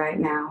in you right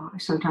now. I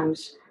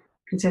sometimes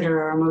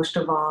consider our most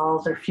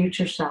evolved or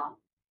future self.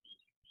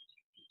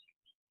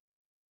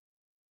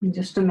 And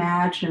just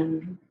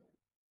imagine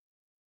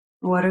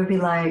what it would be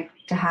like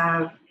to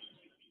have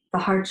the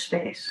heart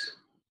space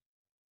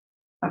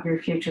of your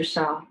future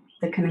self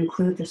that can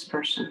include this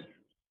person.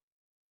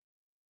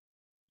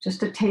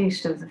 Just a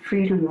taste of the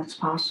freedom that's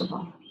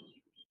possible.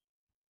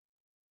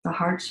 The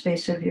heart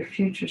space of your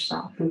future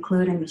self,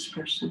 including this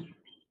person.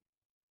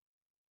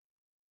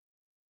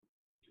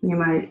 You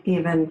might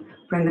even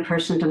bring the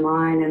person to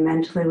mind and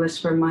mentally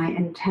whisper, my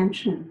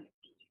intention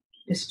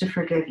is to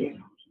forgive you.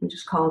 And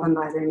just call them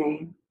by their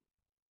name.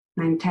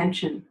 My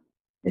intention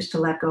is to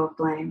let go of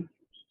blame.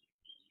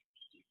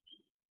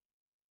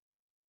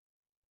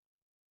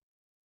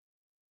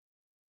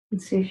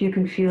 And see if you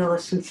can feel the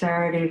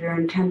sincerity of your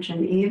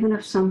intention, even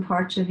if some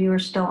parts of you are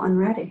still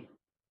unready.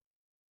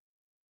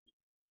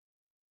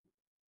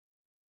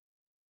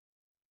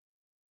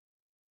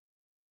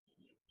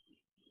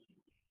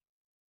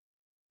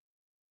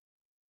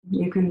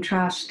 You can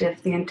trust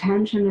if the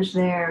intention is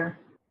there,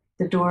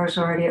 the door is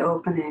already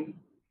opening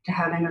to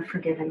having a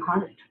forgiving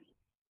heart.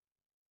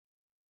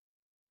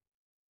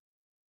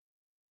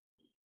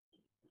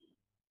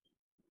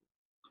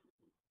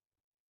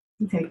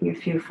 And taking a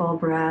few full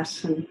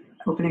breaths and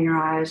opening your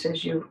eyes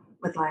as you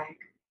would like.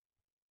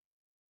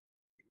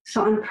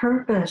 So on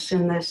purpose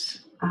in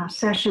this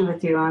session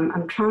with you,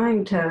 I'm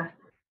trying to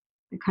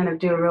kind of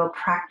do a real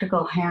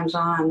practical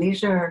hands-on.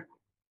 These are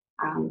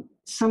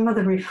some of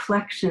the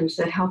reflections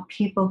that help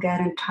people get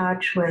in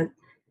touch with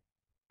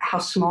how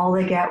small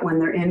they get when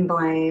they're in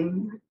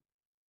blame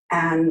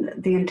and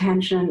the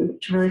intention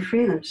to really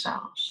free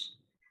themselves.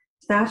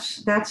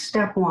 That's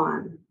step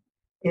one,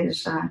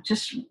 is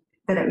just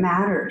that it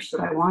matters,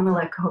 that I want to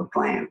let go of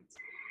blame.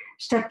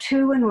 Step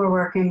two, when we're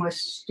working with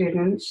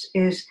students,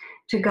 is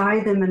to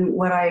guide them in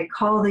what I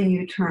call the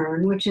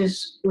U-turn, which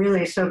is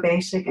really so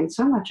basic in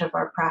so much of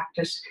our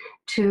practice,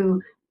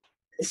 to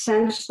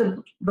sense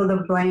the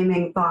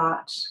blaming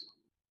thoughts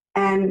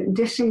and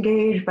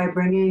disengage by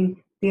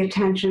bringing the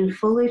attention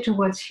fully to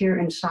what's here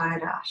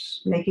inside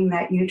us, making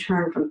that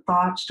U-turn from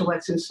thoughts to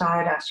what's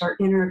inside us, our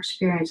inner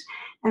experience,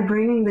 and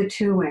bringing the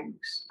two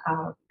wings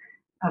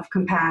of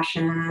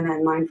compassion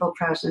and mindful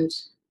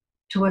presence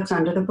to what's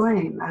under the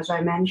blame, as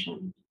I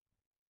mentioned.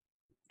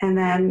 And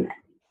then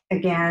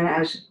again,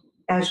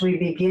 as we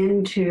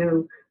begin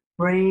to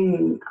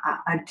bring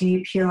a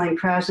deep healing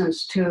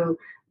presence to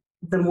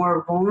the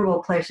more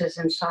vulnerable places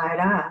inside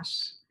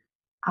us,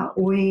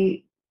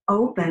 we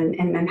open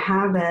and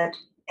inhabit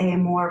a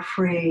more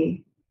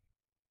free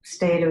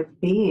state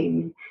of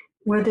being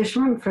where there's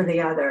room for the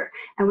other.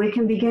 And we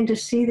can begin to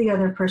see the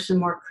other person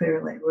more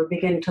clearly. We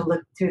begin to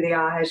look through the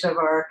eyes of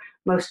our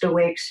most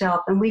awake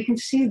self, and we can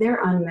see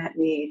their unmet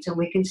needs, and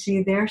we can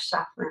see their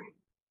suffering.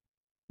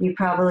 You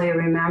probably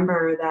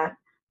remember that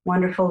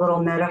wonderful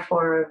little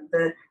metaphor of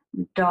the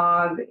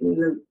dog,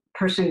 the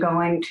person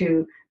going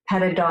to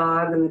pet a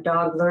dog and the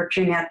dog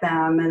lurching at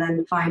them and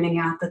then finding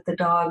out that the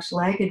dog's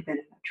leg had been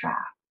in a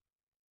trap.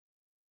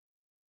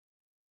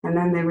 And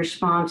then the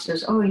response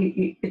is,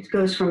 it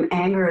goes from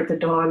anger at the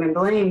dog and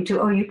blame to,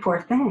 oh, you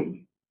poor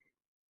thing.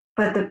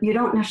 But you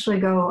don't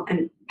necessarily go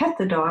and pet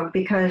the dog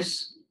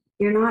because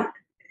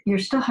you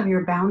still have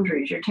your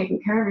boundaries, you're taking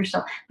care of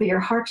yourself, but your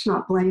heart's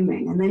not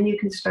blaming. And then you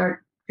can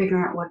start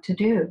figuring out what to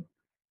do.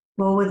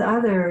 Well, with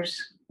others,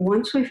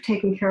 once we've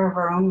taken care of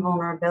our own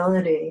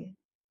vulnerability,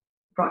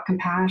 brought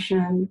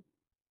compassion,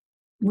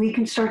 we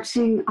can start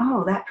seeing,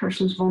 oh, that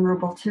person's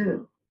vulnerable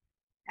too.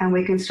 and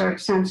we can start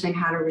sensing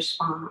how to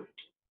respond.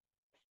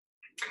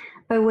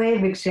 By way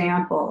of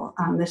example,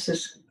 this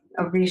is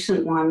a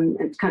recent one,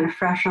 it's kind of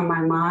fresh on my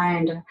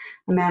mind.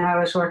 A man I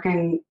was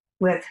working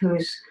with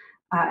who's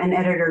an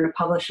editor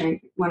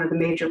in one of the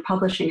major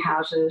publishing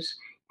houses,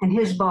 and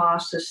his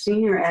boss, the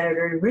senior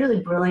editor, really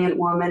brilliant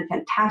woman,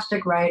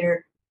 fantastic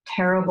writer,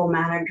 terrible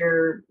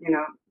manager,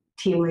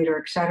 team leader,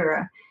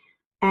 etc.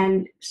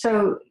 And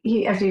so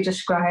as he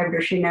described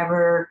her, she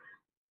never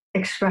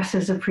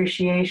expresses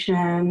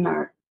appreciation,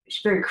 or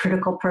she's a very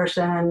critical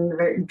person,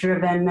 very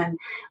driven, and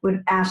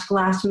would ask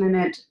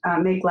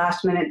make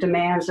last minute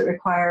demands that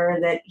require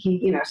that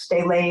he,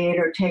 stay late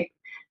or take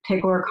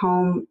work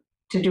home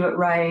to do it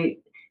right.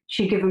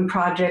 She'd give him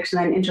projects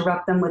and then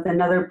interrupt them with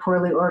another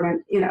poorly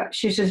organized,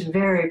 she's just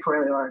very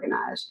poorly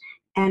organized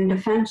and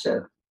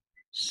defensive.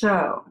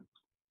 So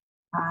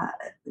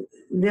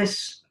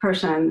this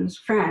person's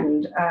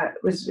friend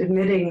was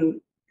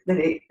admitting that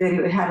he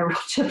had a real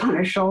chip on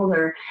his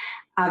shoulder,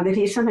 that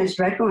he sometimes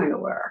dreaded going to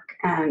work,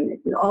 and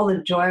all the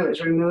joy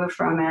was removed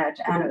from it,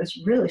 and it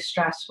was really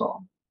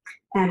stressful.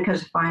 And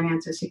because of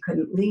finances, he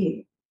couldn't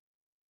leave.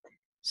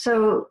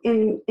 So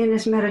in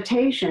his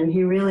meditation,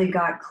 he really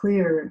got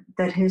clear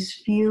that his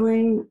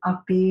feeling of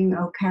being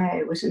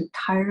okay was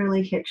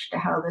entirely hitched to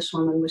how this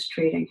woman was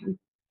treating him.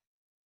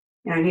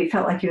 And he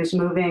felt like he was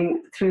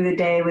moving through the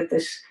day with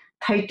this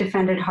tight,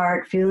 defended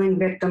heart, feeling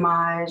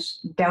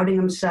victimized, doubting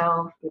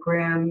himself,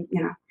 grim,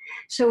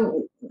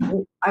 So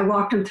I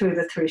walked him through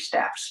the 3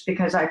 steps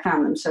because I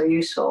found them so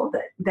useful.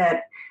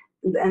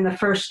 And the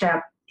first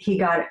step, he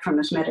got it from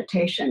his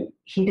meditation.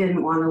 He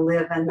didn't want to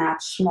live in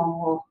that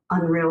small,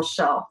 unreal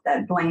self,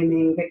 that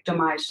blaming,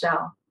 victimized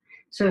self.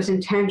 So his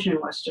intention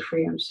was to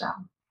free himself.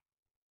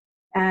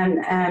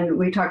 And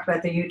we talked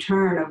about the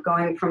U-turn of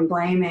going from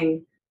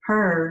blaming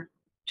her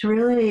to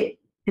really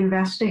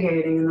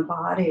investigating in the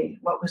body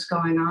what was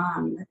going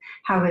on,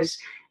 how his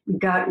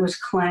gut was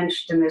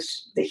clenched and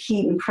the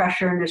heat and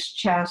pressure in his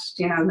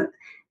chest,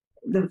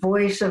 the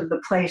voice of the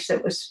place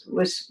that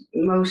was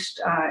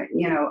most,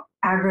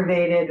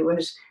 aggravated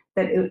was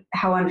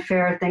how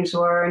unfair things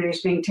were and he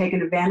was being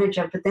taken advantage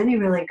of. But then he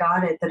really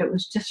got it, that it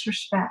was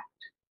disrespect.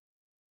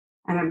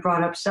 And it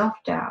brought up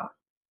self-doubt.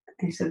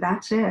 And he said,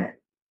 that's it.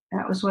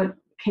 That was what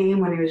came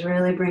when he was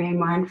really bringing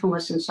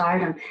mindfulness inside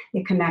him.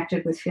 It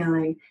connected with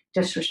feeling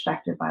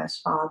disrespected by his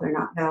father,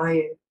 not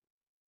valued.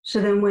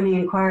 So then when he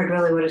inquired,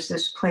 really, what does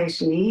this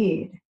place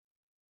need?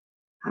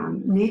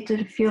 Need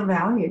to feel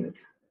valued.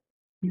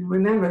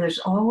 Remember, there's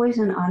always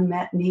an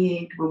unmet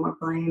need when we're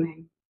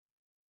blaming.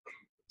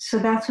 So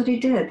that's what he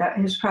did. That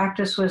his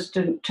practice was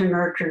to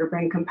nurture, to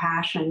bring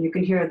compassion. You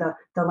can hear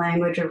the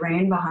language of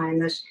rain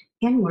behind this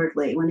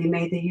inwardly when he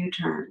made the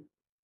U-turn.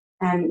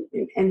 And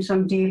in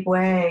some deep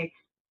way,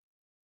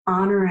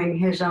 honoring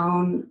his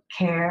own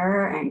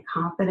care and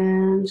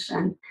competence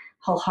and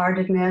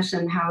wholeheartedness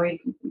and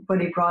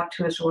what he brought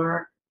to his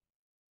work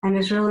and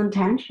his real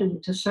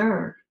intention to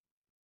serve.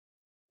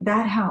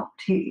 That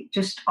helped. He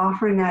just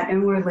offering that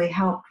inwardly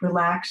helped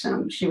relax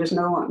him. He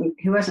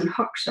wasn't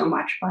hooked so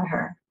much by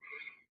her.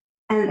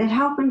 And it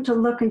helped him to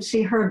look and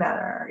see her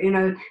better,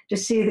 to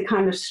see the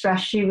kind of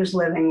stress she was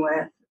living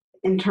with,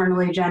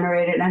 internally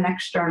generated and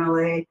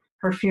externally,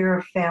 her fear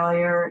of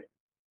failure.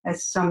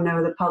 As some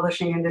know, the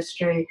publishing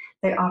industry,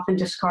 they often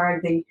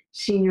discard the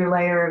senior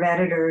layer of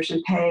editors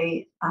and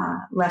pay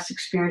less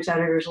experienced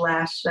editors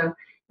less.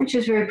 And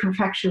she's very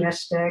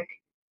perfectionistic,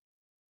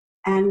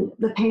 and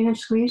the pain and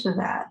squeeze of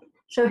that.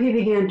 So he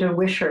began to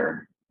wish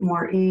her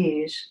more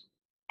ease,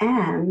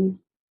 and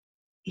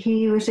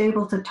he was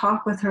able to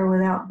talk with her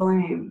without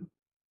blame.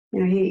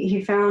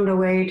 He found a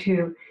way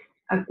to,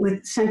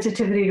 with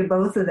sensitivity to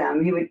both of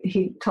them.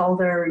 He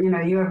told her,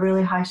 you have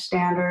really high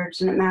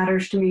standards, and it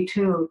matters to me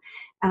too.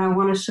 And I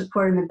want to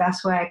support in the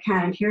best way I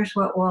can. And here's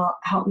what will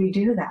help me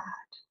do that.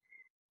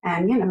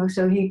 And,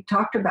 so he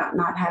talked about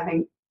not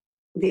having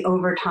the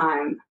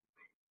overtime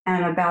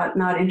and about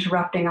not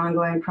interrupting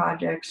ongoing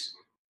projects.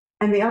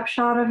 And the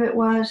upshot of it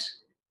was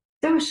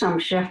there was some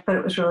shift, but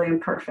it was really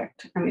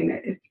imperfect. I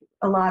mean,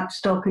 a lot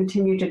still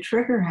continued to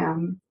trigger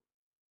him,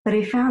 but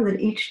he found that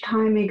each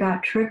time he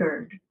got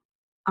triggered,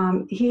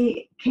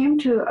 he came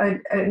to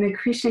an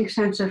increasing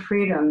sense of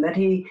freedom, that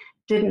he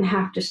didn't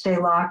have to stay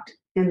locked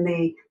in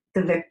the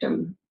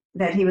victim,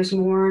 that he was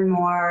more and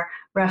more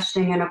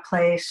resting in a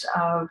place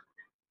of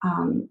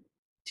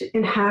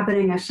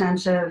inhabiting a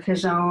sense of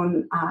his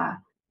own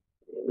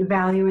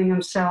valuing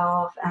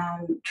himself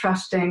and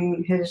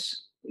trusting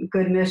his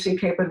goodness and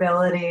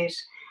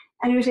capabilities.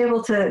 And he was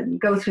able to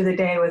go through the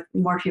day with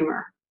more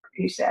humor,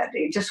 he said.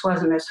 He just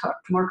wasn't as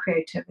hooked, more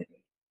creativity.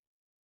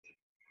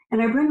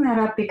 And I bring that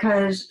up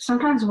because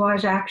sometimes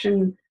wise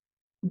action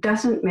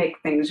doesn't make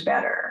things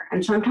better.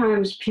 And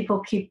sometimes people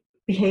keep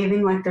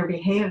behaving like they're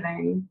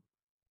behaving,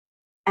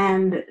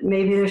 and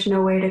maybe there's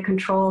no way to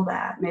control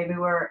that. Maybe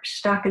we're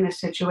stuck in a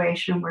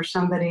situation where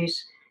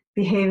somebody's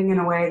behaving in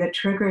a way that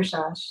triggers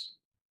us.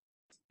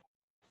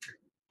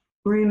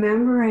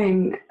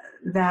 Remembering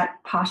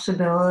that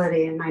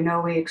possibility, and I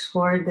know we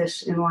explored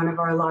this in one of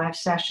our live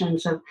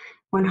sessions, of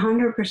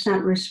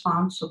 100%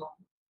 responsible.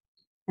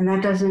 And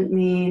that doesn't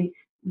mean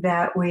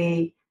that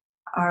we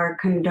are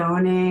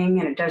condoning,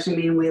 and it doesn't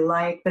mean we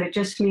like, but it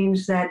just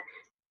means that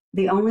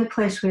the only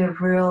place we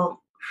have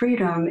real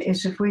freedom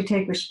is if we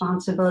take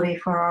responsibility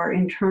for our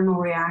internal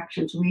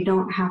reactions. We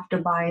don't have to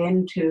buy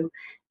into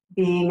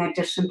being a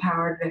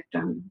disempowered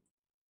victim.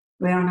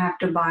 We don't have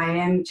to buy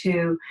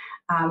into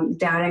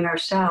doubting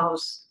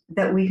ourselves,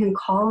 that we can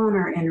call on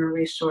our inner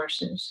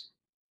resources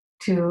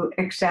to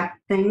accept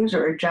things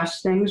or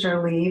adjust things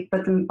or leave.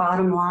 But the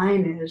bottom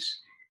line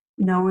is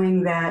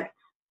knowing that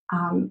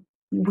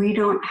we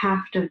don't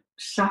have to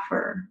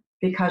suffer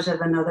because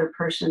of another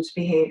person's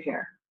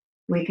behavior.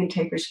 We can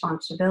take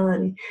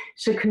responsibility.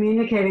 So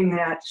communicating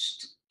that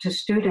to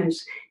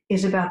students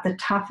is about the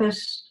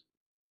toughest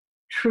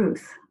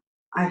truth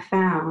I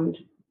found,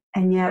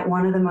 and yet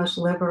one of the most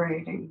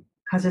liberating,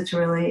 because it's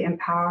really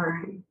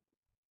empowering.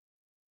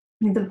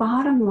 I mean, the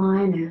bottom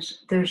line is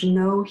there's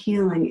no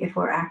healing if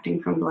we're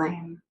acting from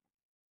blame.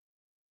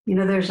 You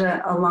know, there's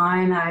a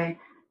line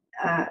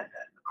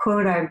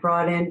quote I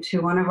brought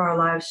into one of our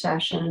live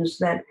sessions,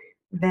 that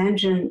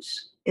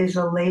vengeance is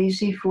a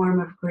lazy form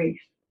of grief.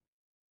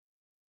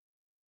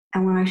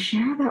 And when I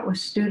share that with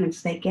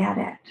students, they get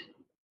it.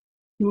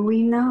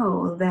 We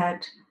know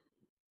that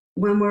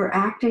when we're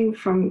acting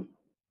from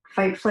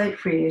fight, flight,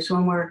 freeze,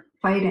 when we're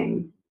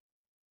fighting,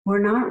 we're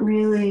not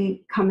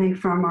really coming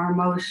from our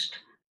most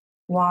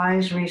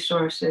wise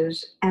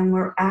resources, and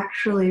we're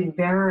actually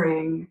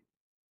burying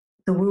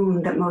the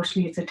wound that most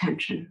needs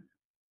attention.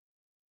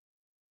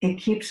 It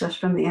keeps us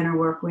from the inner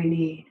work we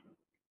need.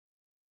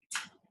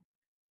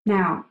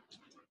 Now,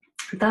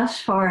 thus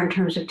far in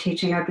terms of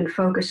teaching, I've been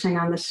focusing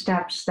on the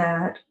steps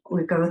that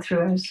we go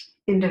through as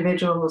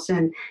individuals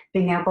in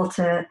being able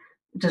to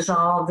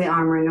dissolve the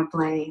armoring of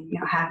blame, you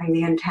know, having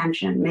the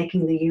intention,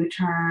 making the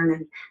U-turn,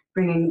 and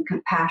bringing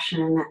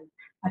compassion and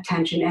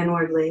attention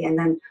inwardly, and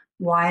then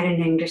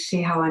widening to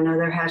see how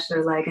another has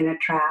their leg in a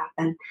trap,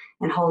 and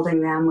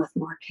holding them with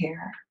more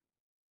care.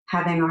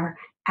 Having our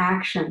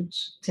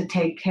actions to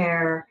take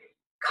care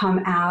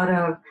come out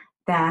of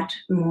that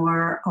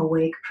more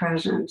awake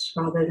presence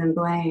rather than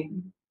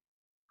blame.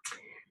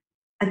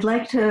 I'd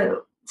like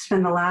to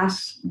spend the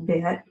last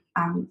bit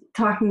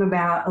talking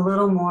about a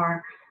little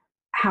more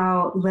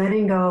how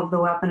letting go of the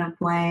weapon of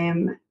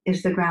blame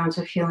is the grounds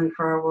of healing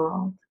for our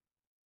world.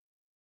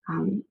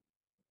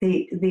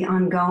 The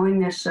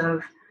ongoingness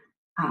of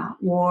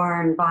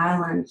war and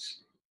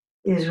violence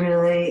is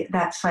really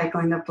that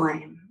cycling of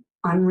blame,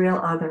 unreal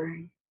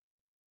othering.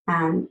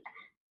 And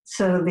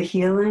so the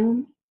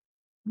healing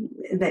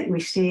that we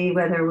see,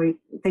 whether we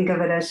think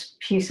of it as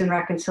peace and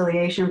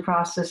reconciliation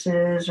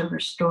processes or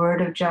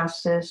restorative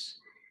justice,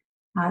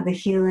 the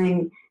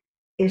healing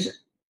is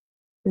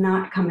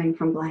not coming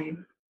from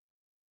blame,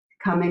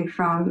 coming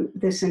from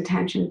this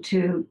intention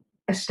to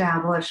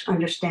establish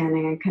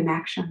understanding and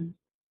connection.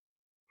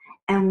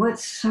 And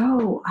what's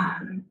so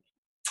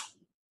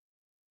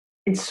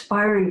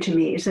inspiring to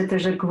me is that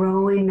there's a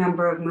growing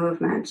number of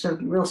movements of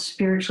real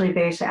spiritually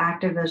based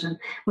activism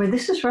where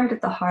this is right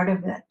at the heart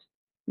of it.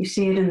 You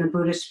see it in the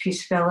Buddhist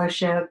Peace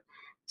Fellowship,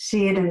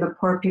 see it in the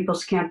Poor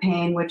People's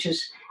Campaign, which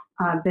has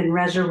been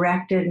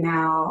resurrected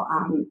now,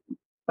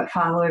 but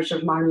followers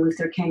of Martin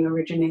Luther King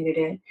originated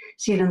it.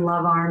 See it in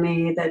Love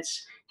Army,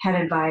 that's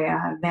headed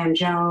by Van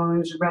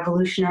Jones,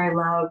 Revolutionary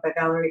Love by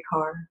Valerie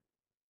Carr.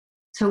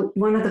 So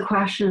one of the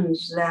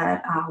questions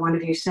that one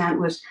of you sent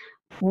was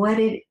what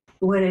it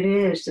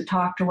is to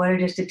talk to what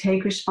it is to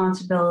take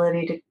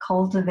responsibility to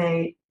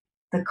cultivate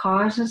the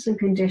causes and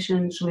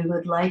conditions we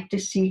would like to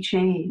see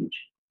change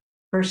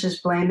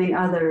versus blaming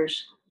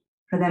others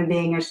for them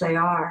being as they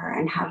are,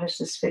 and how does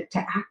this fit to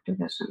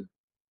activism?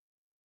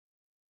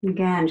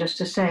 Again, just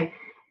to say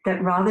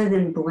that rather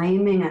than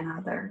blaming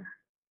another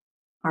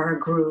or a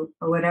group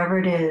or whatever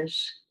it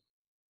is,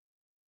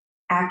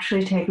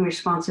 actually taking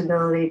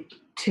responsibility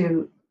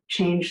to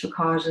change the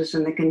causes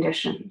and the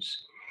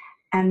conditions.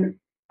 And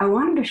I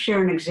wanted to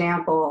share an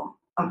example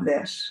of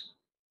this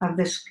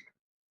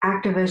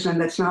activism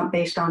that's not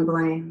based on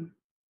blame,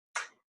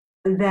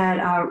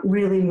 that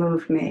really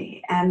moved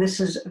me. And this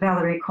is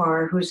Valerie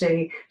Carr, who's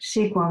a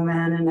Sikh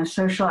woman and a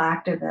social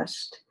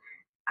activist.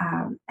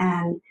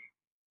 And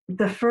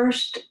the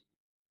first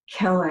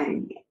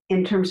killing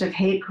in terms of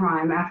hate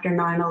crime after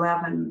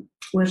 9/11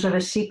 was of a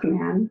Sikh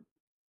man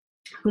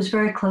who was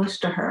very close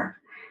to her.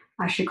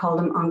 She called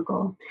him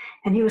uncle.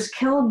 And he was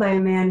killed by a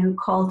man who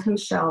called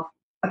himself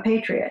a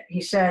patriot.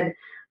 He said,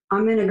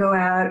 I'm going to go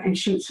out and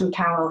shoot some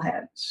towel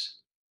heads.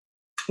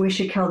 We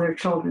should kill their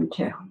children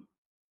too.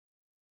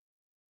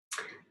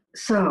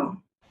 So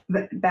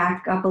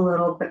back up a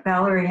little, but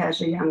Valerie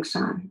has a young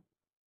son.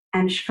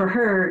 And for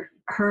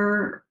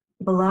her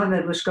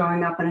beloved was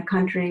growing up in a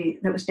country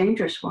that was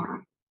dangerous for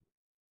him.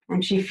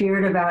 And she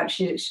feared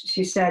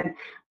she said,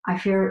 I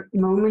fear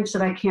moments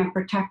that I can't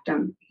protect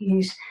him.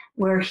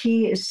 Where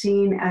he is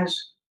seen as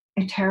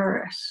a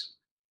terrorist,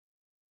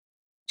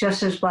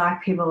 just as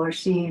Black people are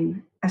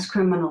seen as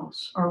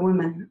criminals or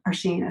women are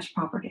seen as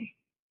property.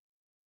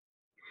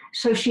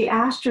 So she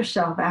asked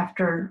herself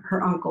after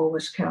her uncle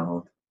was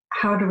killed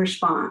how to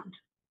respond.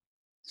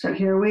 So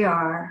here we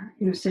are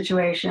in a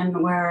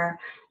situation where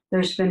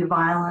there's been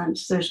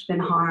violence, there's been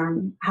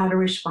harm, how to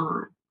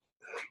respond.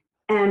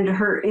 And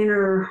her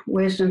inner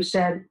wisdom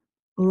said,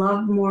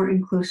 love more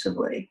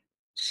inclusively,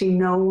 see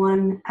no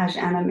one as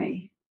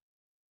enemy.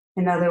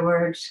 In other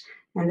words,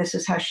 and this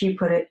is how she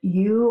put it,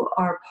 you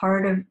are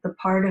part of the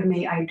part of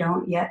me I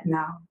don't yet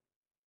know.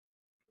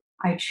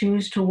 I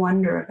choose to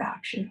wonder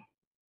about you.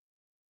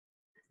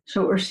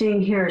 So what we're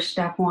seeing here is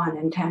step one,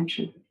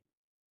 intention.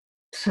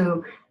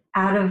 So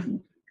out of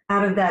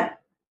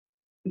that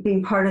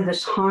being part of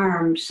this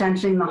harm,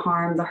 sensing the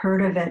harm, the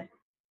hurt of it,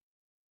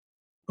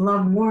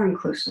 love more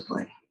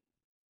inclusively.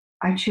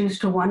 I choose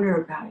to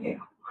wonder about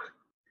you.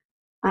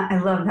 I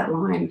love that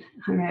line.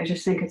 I mean, I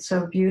just think it's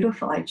so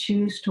beautiful. I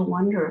choose to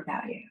wonder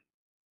about you.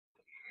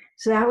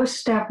 So that was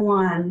step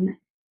one,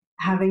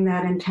 having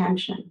that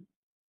intention.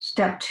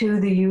 Step two,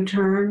 the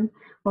U-turn.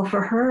 Well,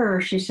 for her,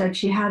 she said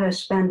she had to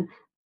spend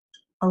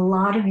a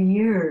lot of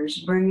years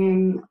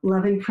bringing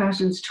loving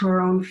presence to her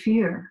own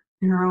fear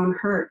and her own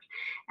hurt.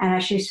 And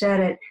as she said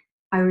it,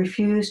 I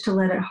refuse to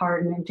let it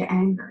harden into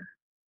anger.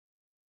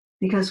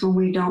 Because when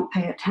we don't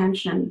pay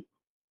attention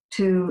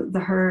to the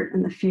hurt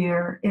and the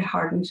fear, it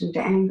hardens into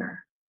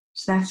anger.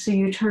 So that's the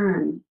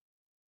U-turn,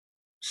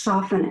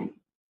 softening,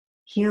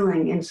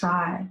 healing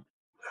inside.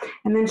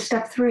 And then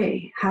step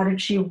three, how did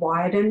she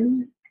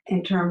widen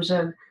in terms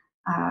of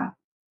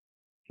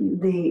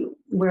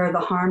where the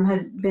harm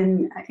had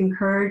been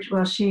encouraged?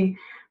 Well, she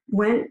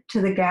went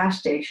to the gas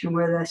station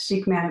where the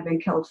Sikh man had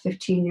been killed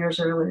 15 years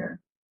earlier.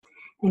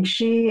 And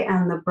she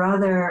and the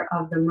brother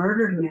of the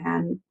murdered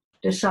man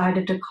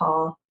decided to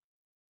call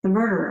the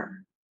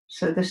murderer.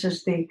 So this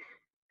is the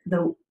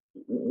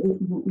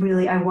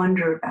really, I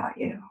wonder about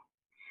you.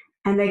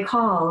 And they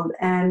called,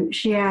 and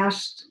she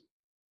asked,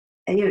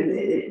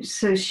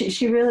 so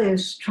she really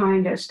is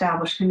trying to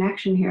establish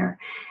connection here.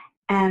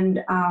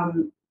 And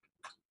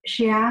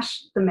she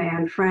asked the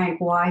man,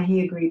 Frank, why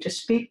he agreed to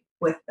speak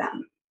with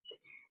them.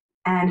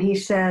 And he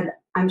said,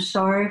 I'm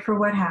sorry for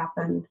what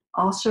happened,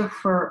 also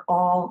for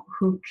all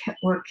who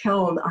were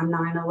killed on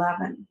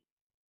 9/11.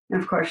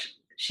 And of course,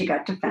 she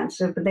got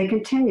defensive, but they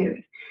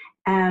continued.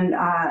 And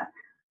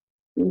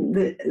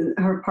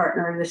her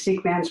partner, the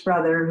Sikh man's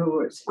brother, who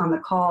was on the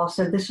call,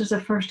 said, this is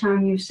the first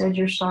time you've said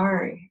you're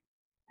sorry.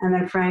 And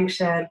then Frank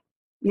said,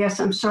 yes,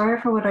 I'm sorry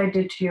for what I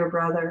did to your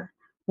brother.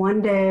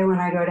 One day when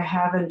I go to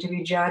heaven to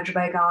be judged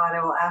by God,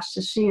 I will ask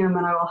to see him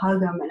and I will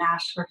hug him and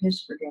ask for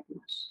his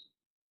forgiveness.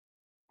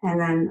 And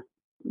then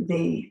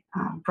the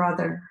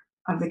brother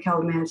of the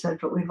killed man said,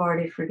 but we've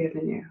already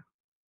forgiven you.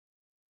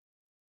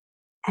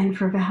 And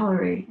for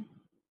Valerie,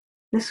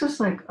 this was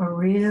like a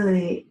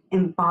really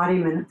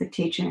embodiment of the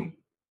teaching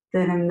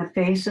that in the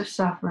face of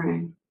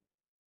suffering,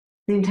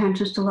 the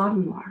intention is to love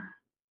more,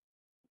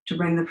 to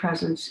bring the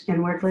presence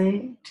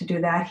inwardly, to do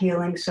that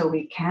healing so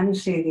we can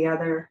see the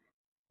other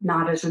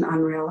not as an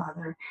unreal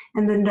other,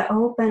 and then to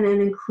open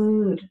and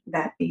include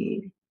that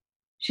being.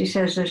 She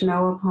says there's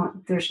no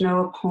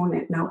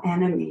opponent, no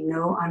enemy,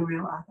 no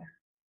unreal other.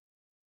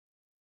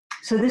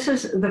 So this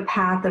is the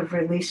path of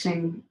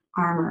releasing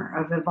armor,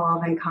 of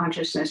evolving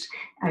consciousness,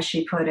 as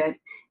she put it.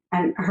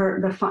 And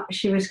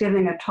she was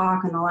giving a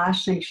talk, and the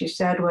last thing she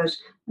said was,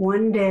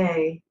 one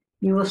day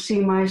you will see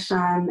my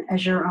son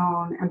as your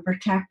own and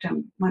protect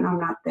him when I'm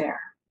not there.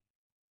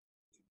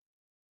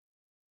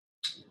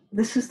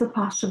 This is the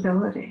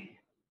possibility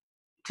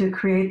to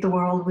create the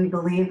world we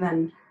believe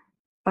in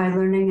by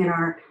learning in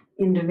our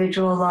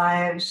individual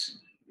lives,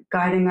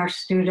 guiding our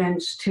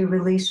students to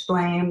release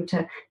blame,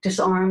 to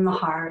disarm the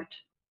heart.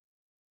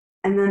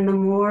 And then the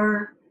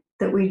more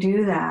that we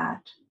do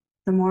that,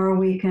 the more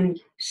we can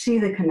see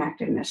the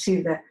connectedness,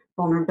 see the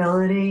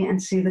vulnerability,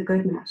 and see the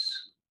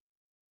goodness.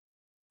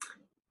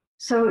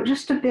 So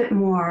just a bit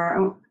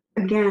more.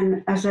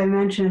 Again, as I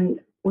mentioned,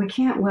 we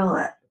can't will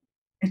it.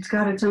 It's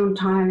got its own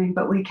timing,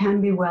 but we can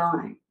be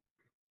willing.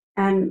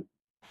 And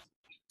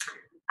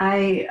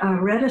I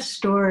read a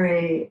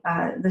story.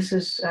 This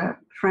is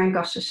Frank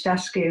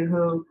Ossistescu,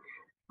 who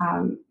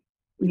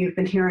you've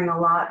been hearing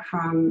a lot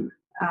from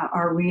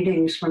our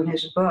readings from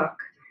his book.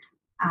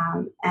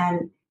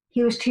 And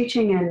he was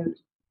teaching in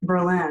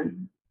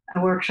Berlin,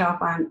 a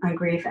workshop on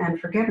grief and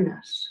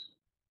forgiveness.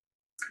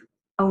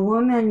 A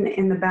woman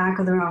in the back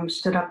of the room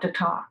stood up to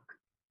talk.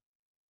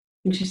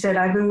 And she said,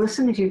 I've been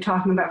listening to you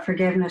talking about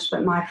forgiveness,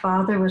 but my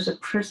father was a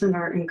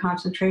prisoner in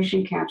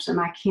concentration camps and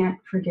I can't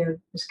forgive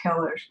his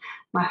killers.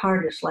 My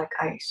heart is like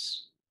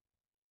ice.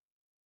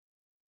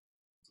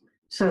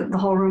 So the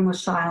whole room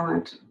was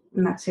silent,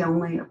 and that's the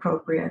only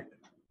appropriate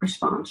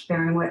response,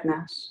 bearing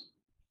witness.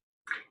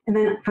 And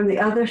then from the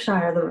other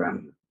side of the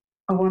room,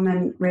 a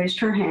woman raised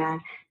her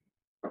hand,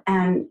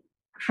 and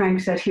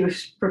Frank said he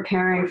was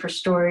preparing for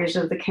stories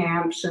of the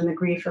camps and the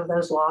grief of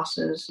those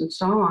losses and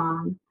so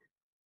on.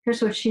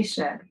 Here's what she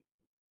said.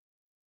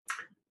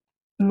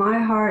 My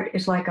heart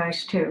is like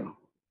ice too.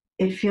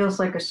 It feels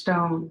like a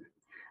stone.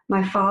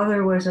 My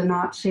father was a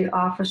Nazi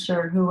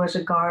officer who was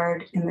a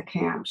guard in the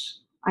camps.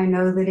 I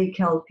know that he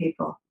killed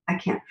people. I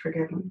can't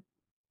forgive him.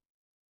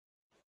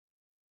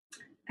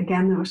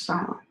 Again, there was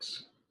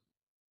silence.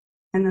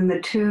 And then the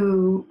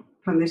two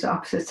from these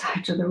opposite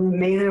sides of the room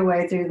made their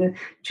way through the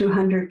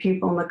 200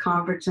 people in the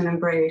conference and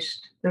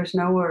embraced. There's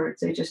no words.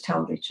 They just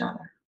held each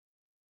other.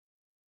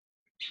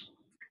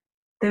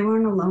 They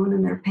weren't alone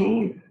in their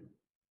pain.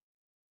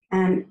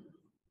 And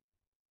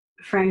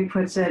Frank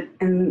puts it,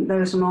 in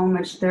those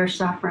moments, their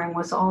suffering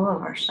was all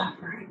of our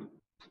suffering.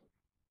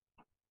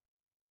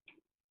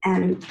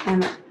 And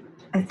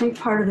I think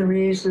part of the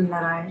reason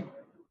that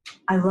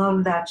I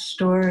love that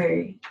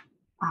story,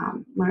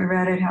 when I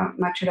read it, how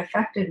much it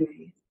affected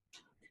me,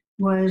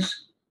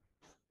 was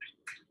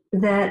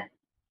that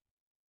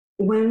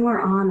when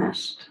we're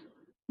honest,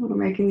 we're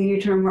making the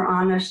U-turn, we're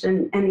honest,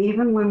 and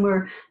even when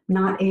we're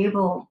not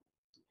able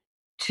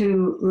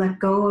to let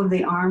go of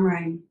the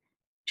armoring,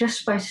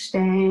 just by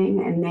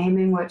staying and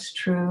naming what's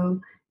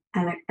true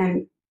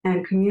and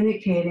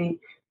communicating,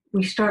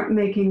 we start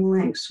making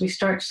links. We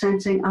start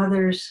sensing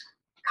others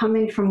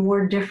coming from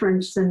more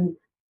difference than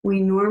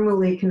we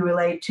normally can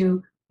relate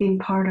to being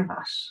part of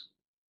us.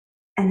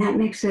 And that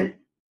makes it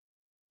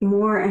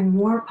more and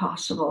more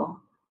possible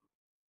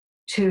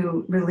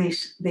to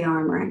release the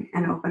armoring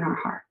and open our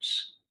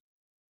hearts.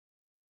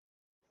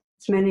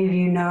 As many of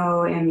you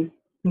know, in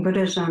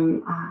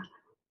Buddhism,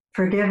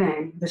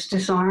 forgiving, this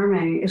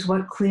disarming, is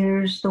what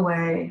clears the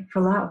way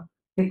for love.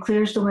 It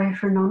clears the way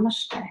for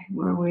namaste,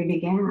 where we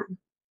began.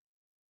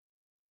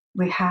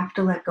 We have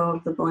to let go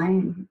of the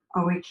blame,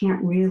 or we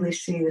can't really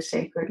see the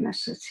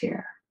sacredness that's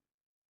here.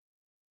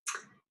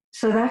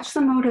 So that's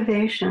the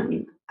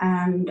motivation.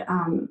 And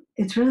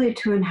it's really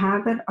to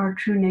inhabit our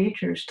true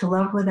natures, to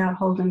love without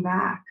holding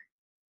back.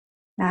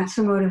 That's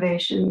the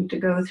motivation to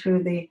go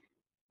through the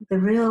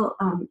real,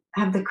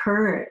 have the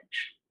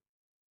courage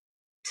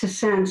to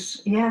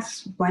sense,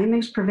 yes,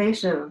 blaming's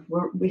pervasive.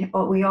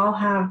 We all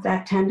have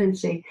that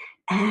tendency,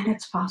 and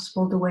it's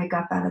possible to wake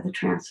up out of the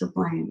trance of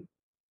blame.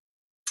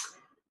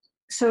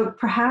 So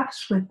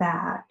perhaps with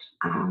that,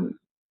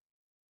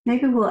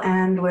 maybe we'll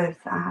end with,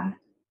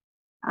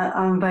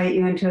 I'll invite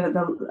you into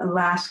the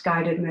last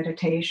guided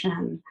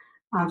meditation.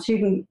 So you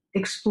can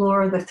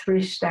explore the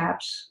 3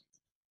 steps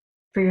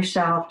for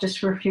yourself just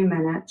for a few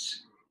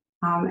minutes,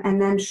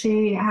 and then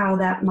see how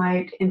that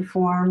might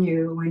inform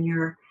you when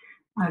you're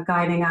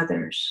guiding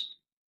others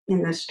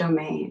in this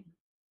domain.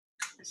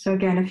 So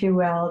again, if you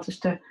will,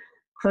 just to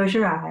close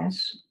your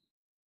eyes.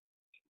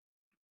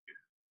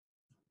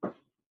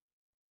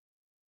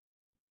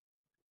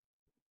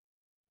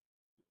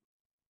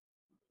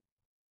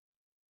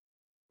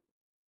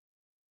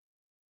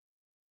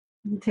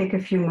 And take a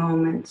few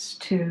moments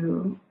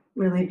to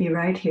really be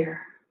right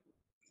here.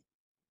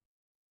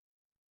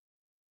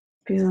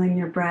 Feeling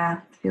your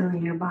breath,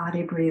 feeling your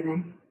body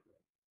breathing.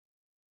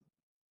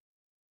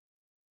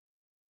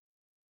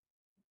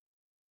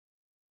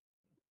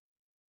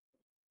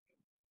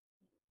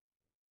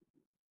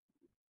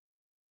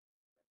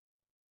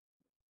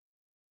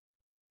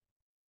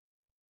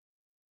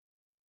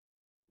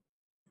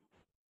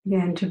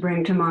 Again, to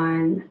bring to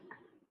mind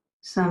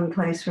some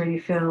place where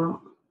you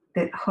feel a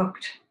bit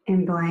hooked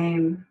in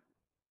blame.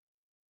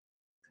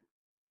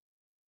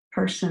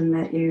 Person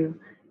that you,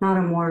 not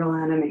a mortal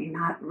enemy,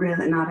 not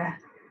really,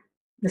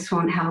 this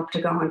won't help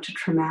to go into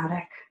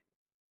traumatic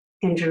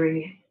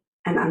injury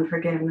and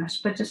unforgiveness,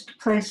 but just a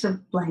place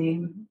of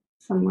blame,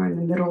 somewhere in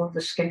the middle of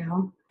the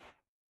scale,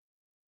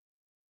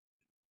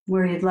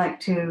 where you'd like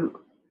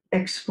to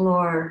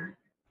explore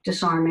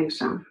disarming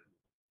some.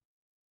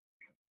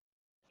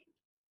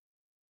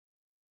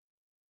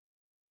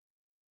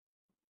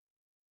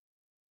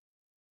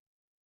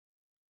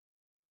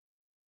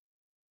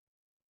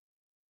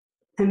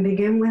 And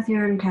begin with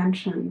your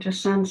intention.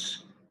 Just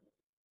sense,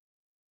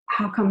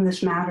 how come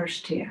this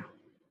matters to you?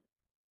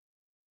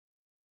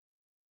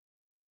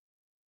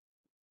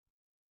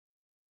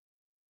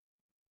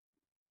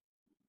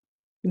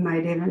 You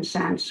might even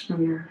sense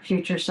from your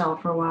future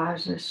self or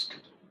wisest,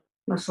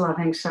 most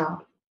loving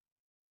self,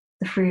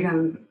 the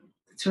freedom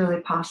that's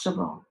really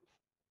possible.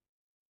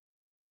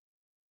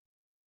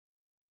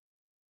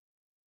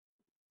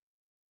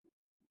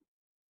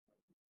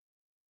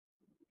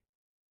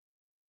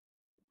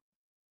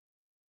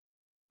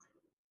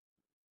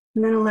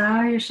 And then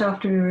allow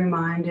yourself to be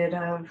reminded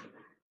of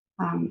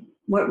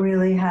what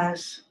really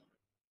has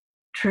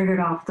triggered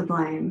off the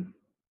blame.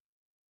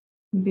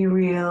 Be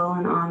real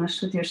and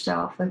honest with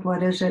yourself. Like,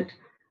 what is it?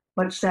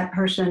 What's that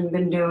person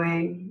been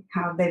doing?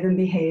 How have they been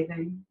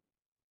behaving?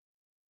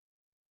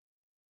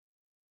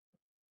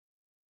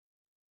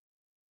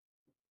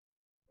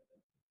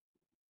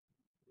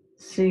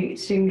 So you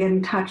can get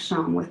in touch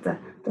some with the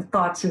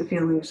thoughts and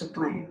feelings of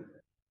blame.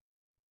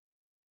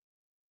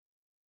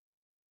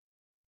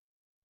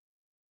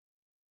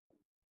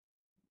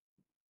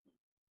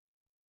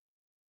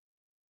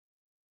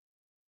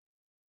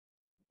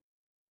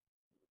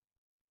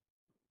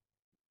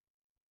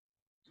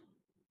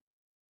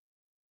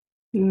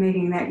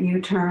 Making that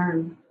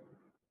U-turn.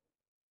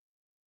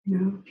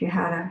 If you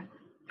had to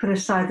put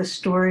aside the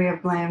story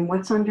of blame,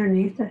 what's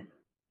underneath it?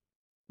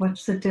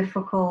 What's the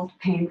difficult,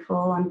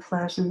 painful,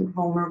 unpleasant,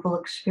 vulnerable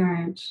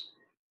experience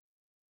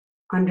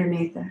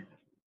underneath it?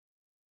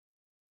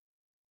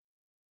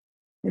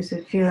 Is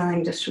it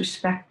feeling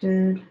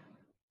disrespected,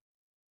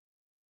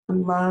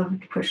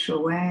 unloved, pushed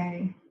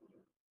away,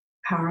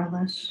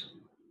 powerless,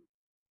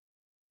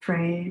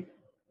 afraid?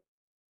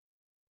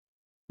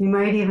 You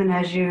might even,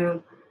 as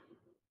you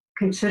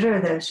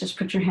consider this, just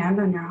put your hand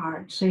on your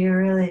heart. So you're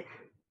really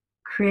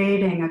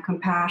creating a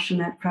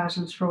compassionate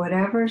presence for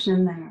whatever's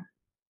in there.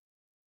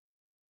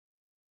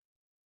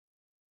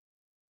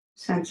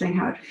 Sensing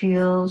how it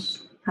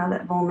feels, how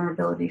that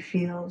vulnerability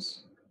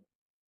feels.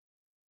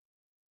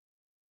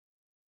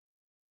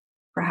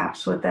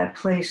 Perhaps what that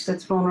place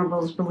that's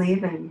vulnerable is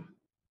believing.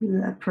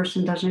 That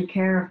person doesn't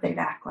care if they'd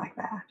act like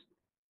that.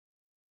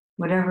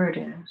 Whatever it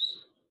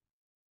is.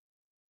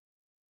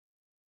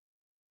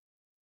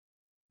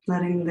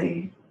 Letting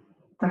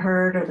the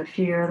hurt or the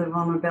fear, the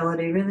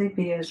vulnerability really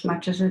be as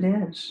much as it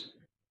is.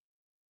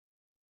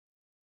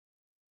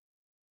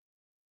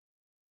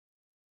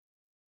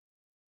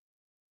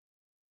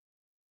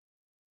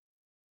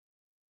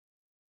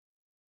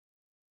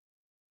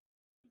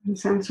 And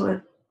sense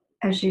what,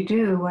 as you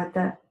do, what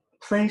that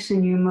place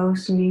in you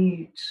most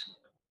needs.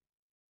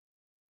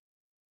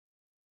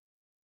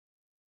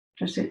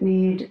 Does it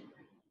need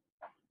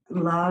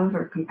love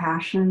or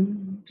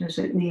compassion? Does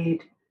it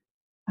need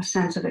a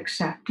sense of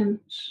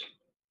acceptance?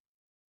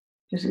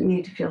 Does it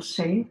need to feel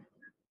safe?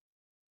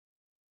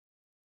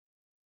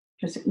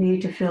 Does it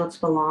need to feel its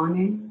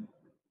belonging?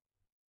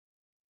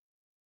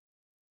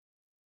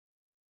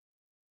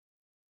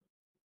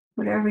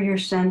 Whatever you're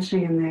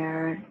sensing in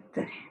there,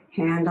 the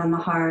hand on the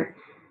heart,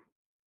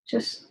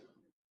 just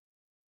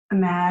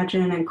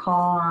imagine and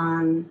call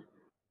on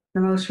the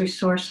most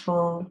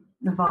resourceful,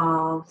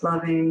 evolved,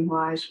 loving,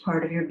 wise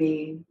part of your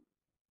being.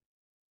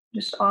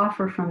 Just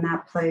offer from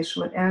that place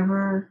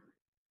whatever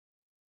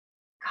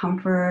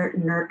comfort,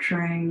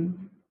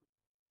 nurturing,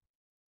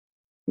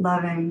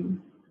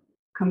 loving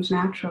comes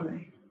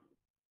naturally.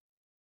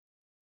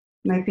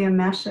 It might be a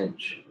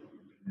message.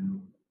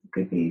 It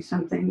could be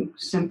something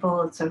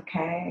simple, it's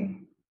okay,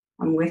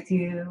 I'm with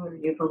you, or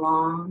you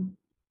belong,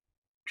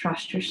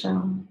 trust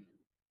yourself.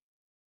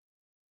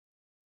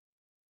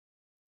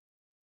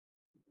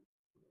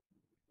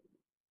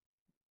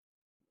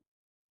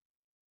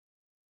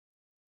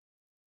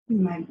 You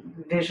might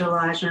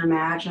visualize or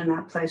imagine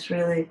that place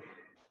really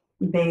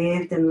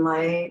bathed in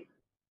light,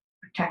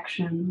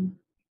 protection,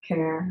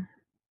 care.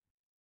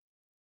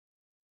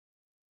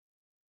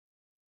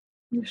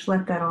 Just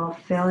let that all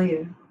fill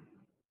you.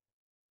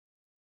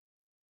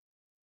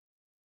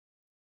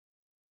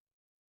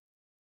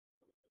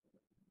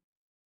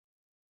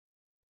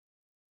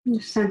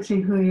 Just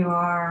sensing who you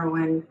are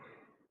when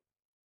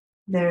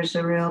there's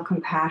a real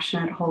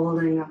compassionate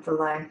holding of the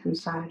life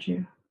inside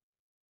you.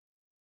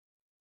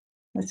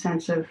 A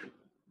sense of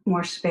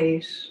more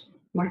space,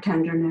 more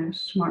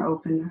tenderness, more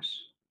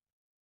openness.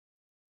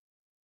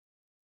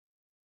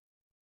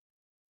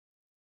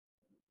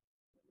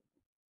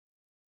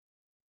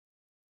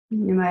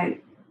 You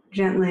might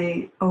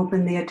gently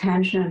open the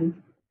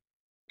attention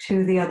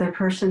to the other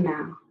person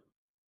now,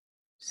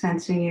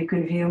 sensing you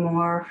can view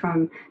more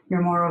from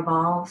your more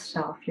evolved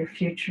self, your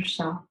future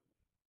self.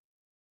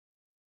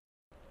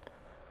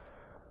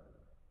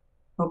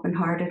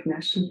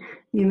 Open-heartedness. And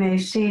you may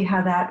see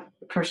how that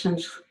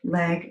person's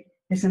leg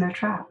is in a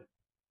trap.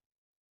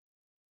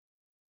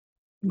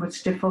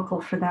 What's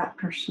difficult for that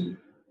person,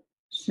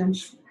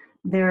 since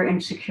their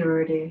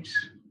insecurities,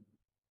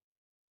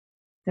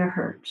 their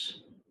hurts,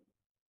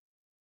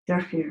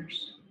 their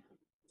fears.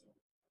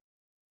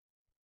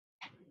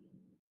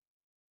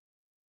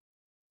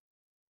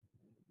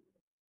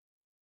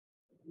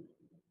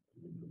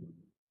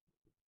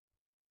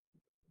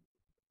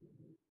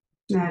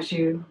 As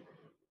you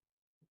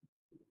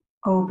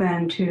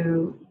open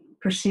to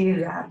perceive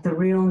that, the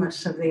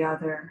realness of the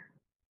other,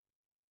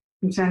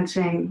 and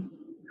sensing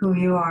who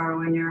you are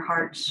when your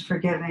heart's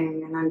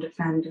forgiving and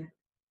undefended.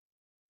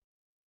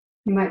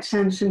 You might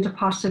sense into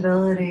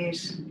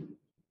possibilities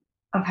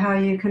of how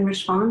you can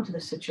respond to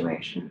the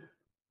situation.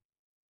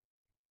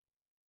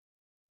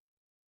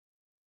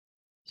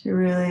 So you're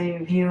really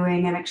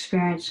viewing and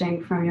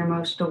experiencing from your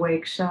most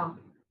awake self.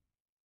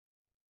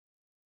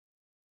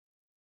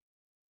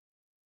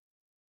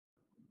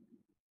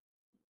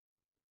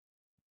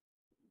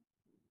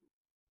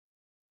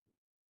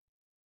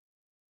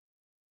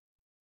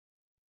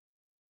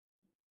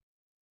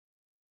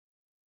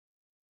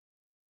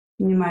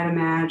 You might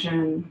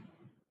imagine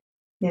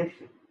if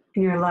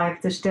in your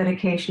life this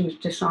dedication to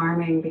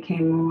disarming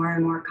became more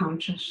and more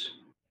conscious.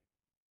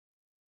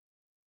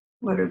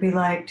 What it would be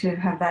like to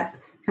have that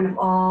kind of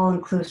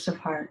all-inclusive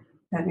heart,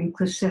 that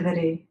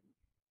inclusivity,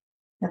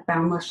 that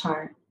boundless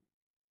heart.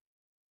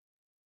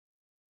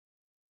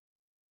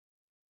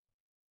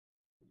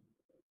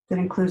 That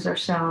includes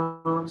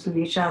ourselves and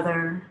each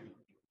other,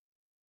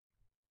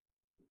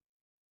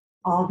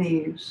 all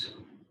beings.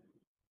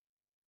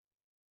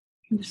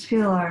 And just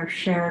feel our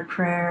shared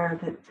prayer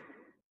that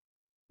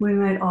we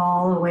might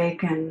all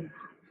awaken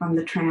from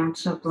the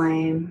trance of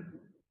blame,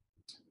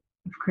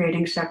 of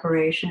creating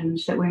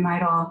separations, that we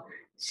might all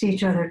see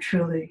each other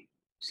truly,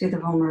 see the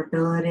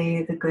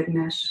vulnerability, the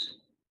goodness,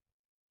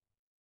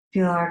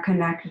 feel our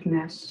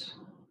connectedness,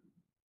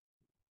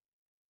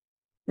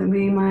 that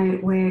we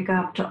might wake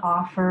up to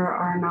offer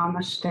our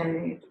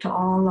namaste to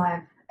all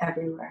life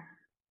everywhere.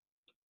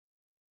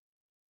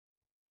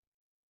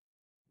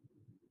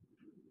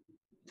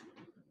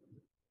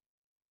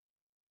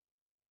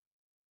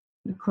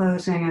 In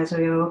closing, as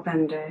we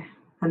opened,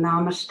 a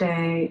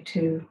namaste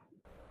to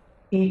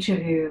each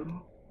of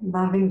you,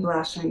 loving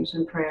blessings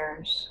and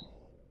prayers,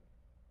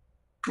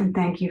 and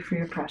thank you for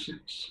your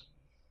presence.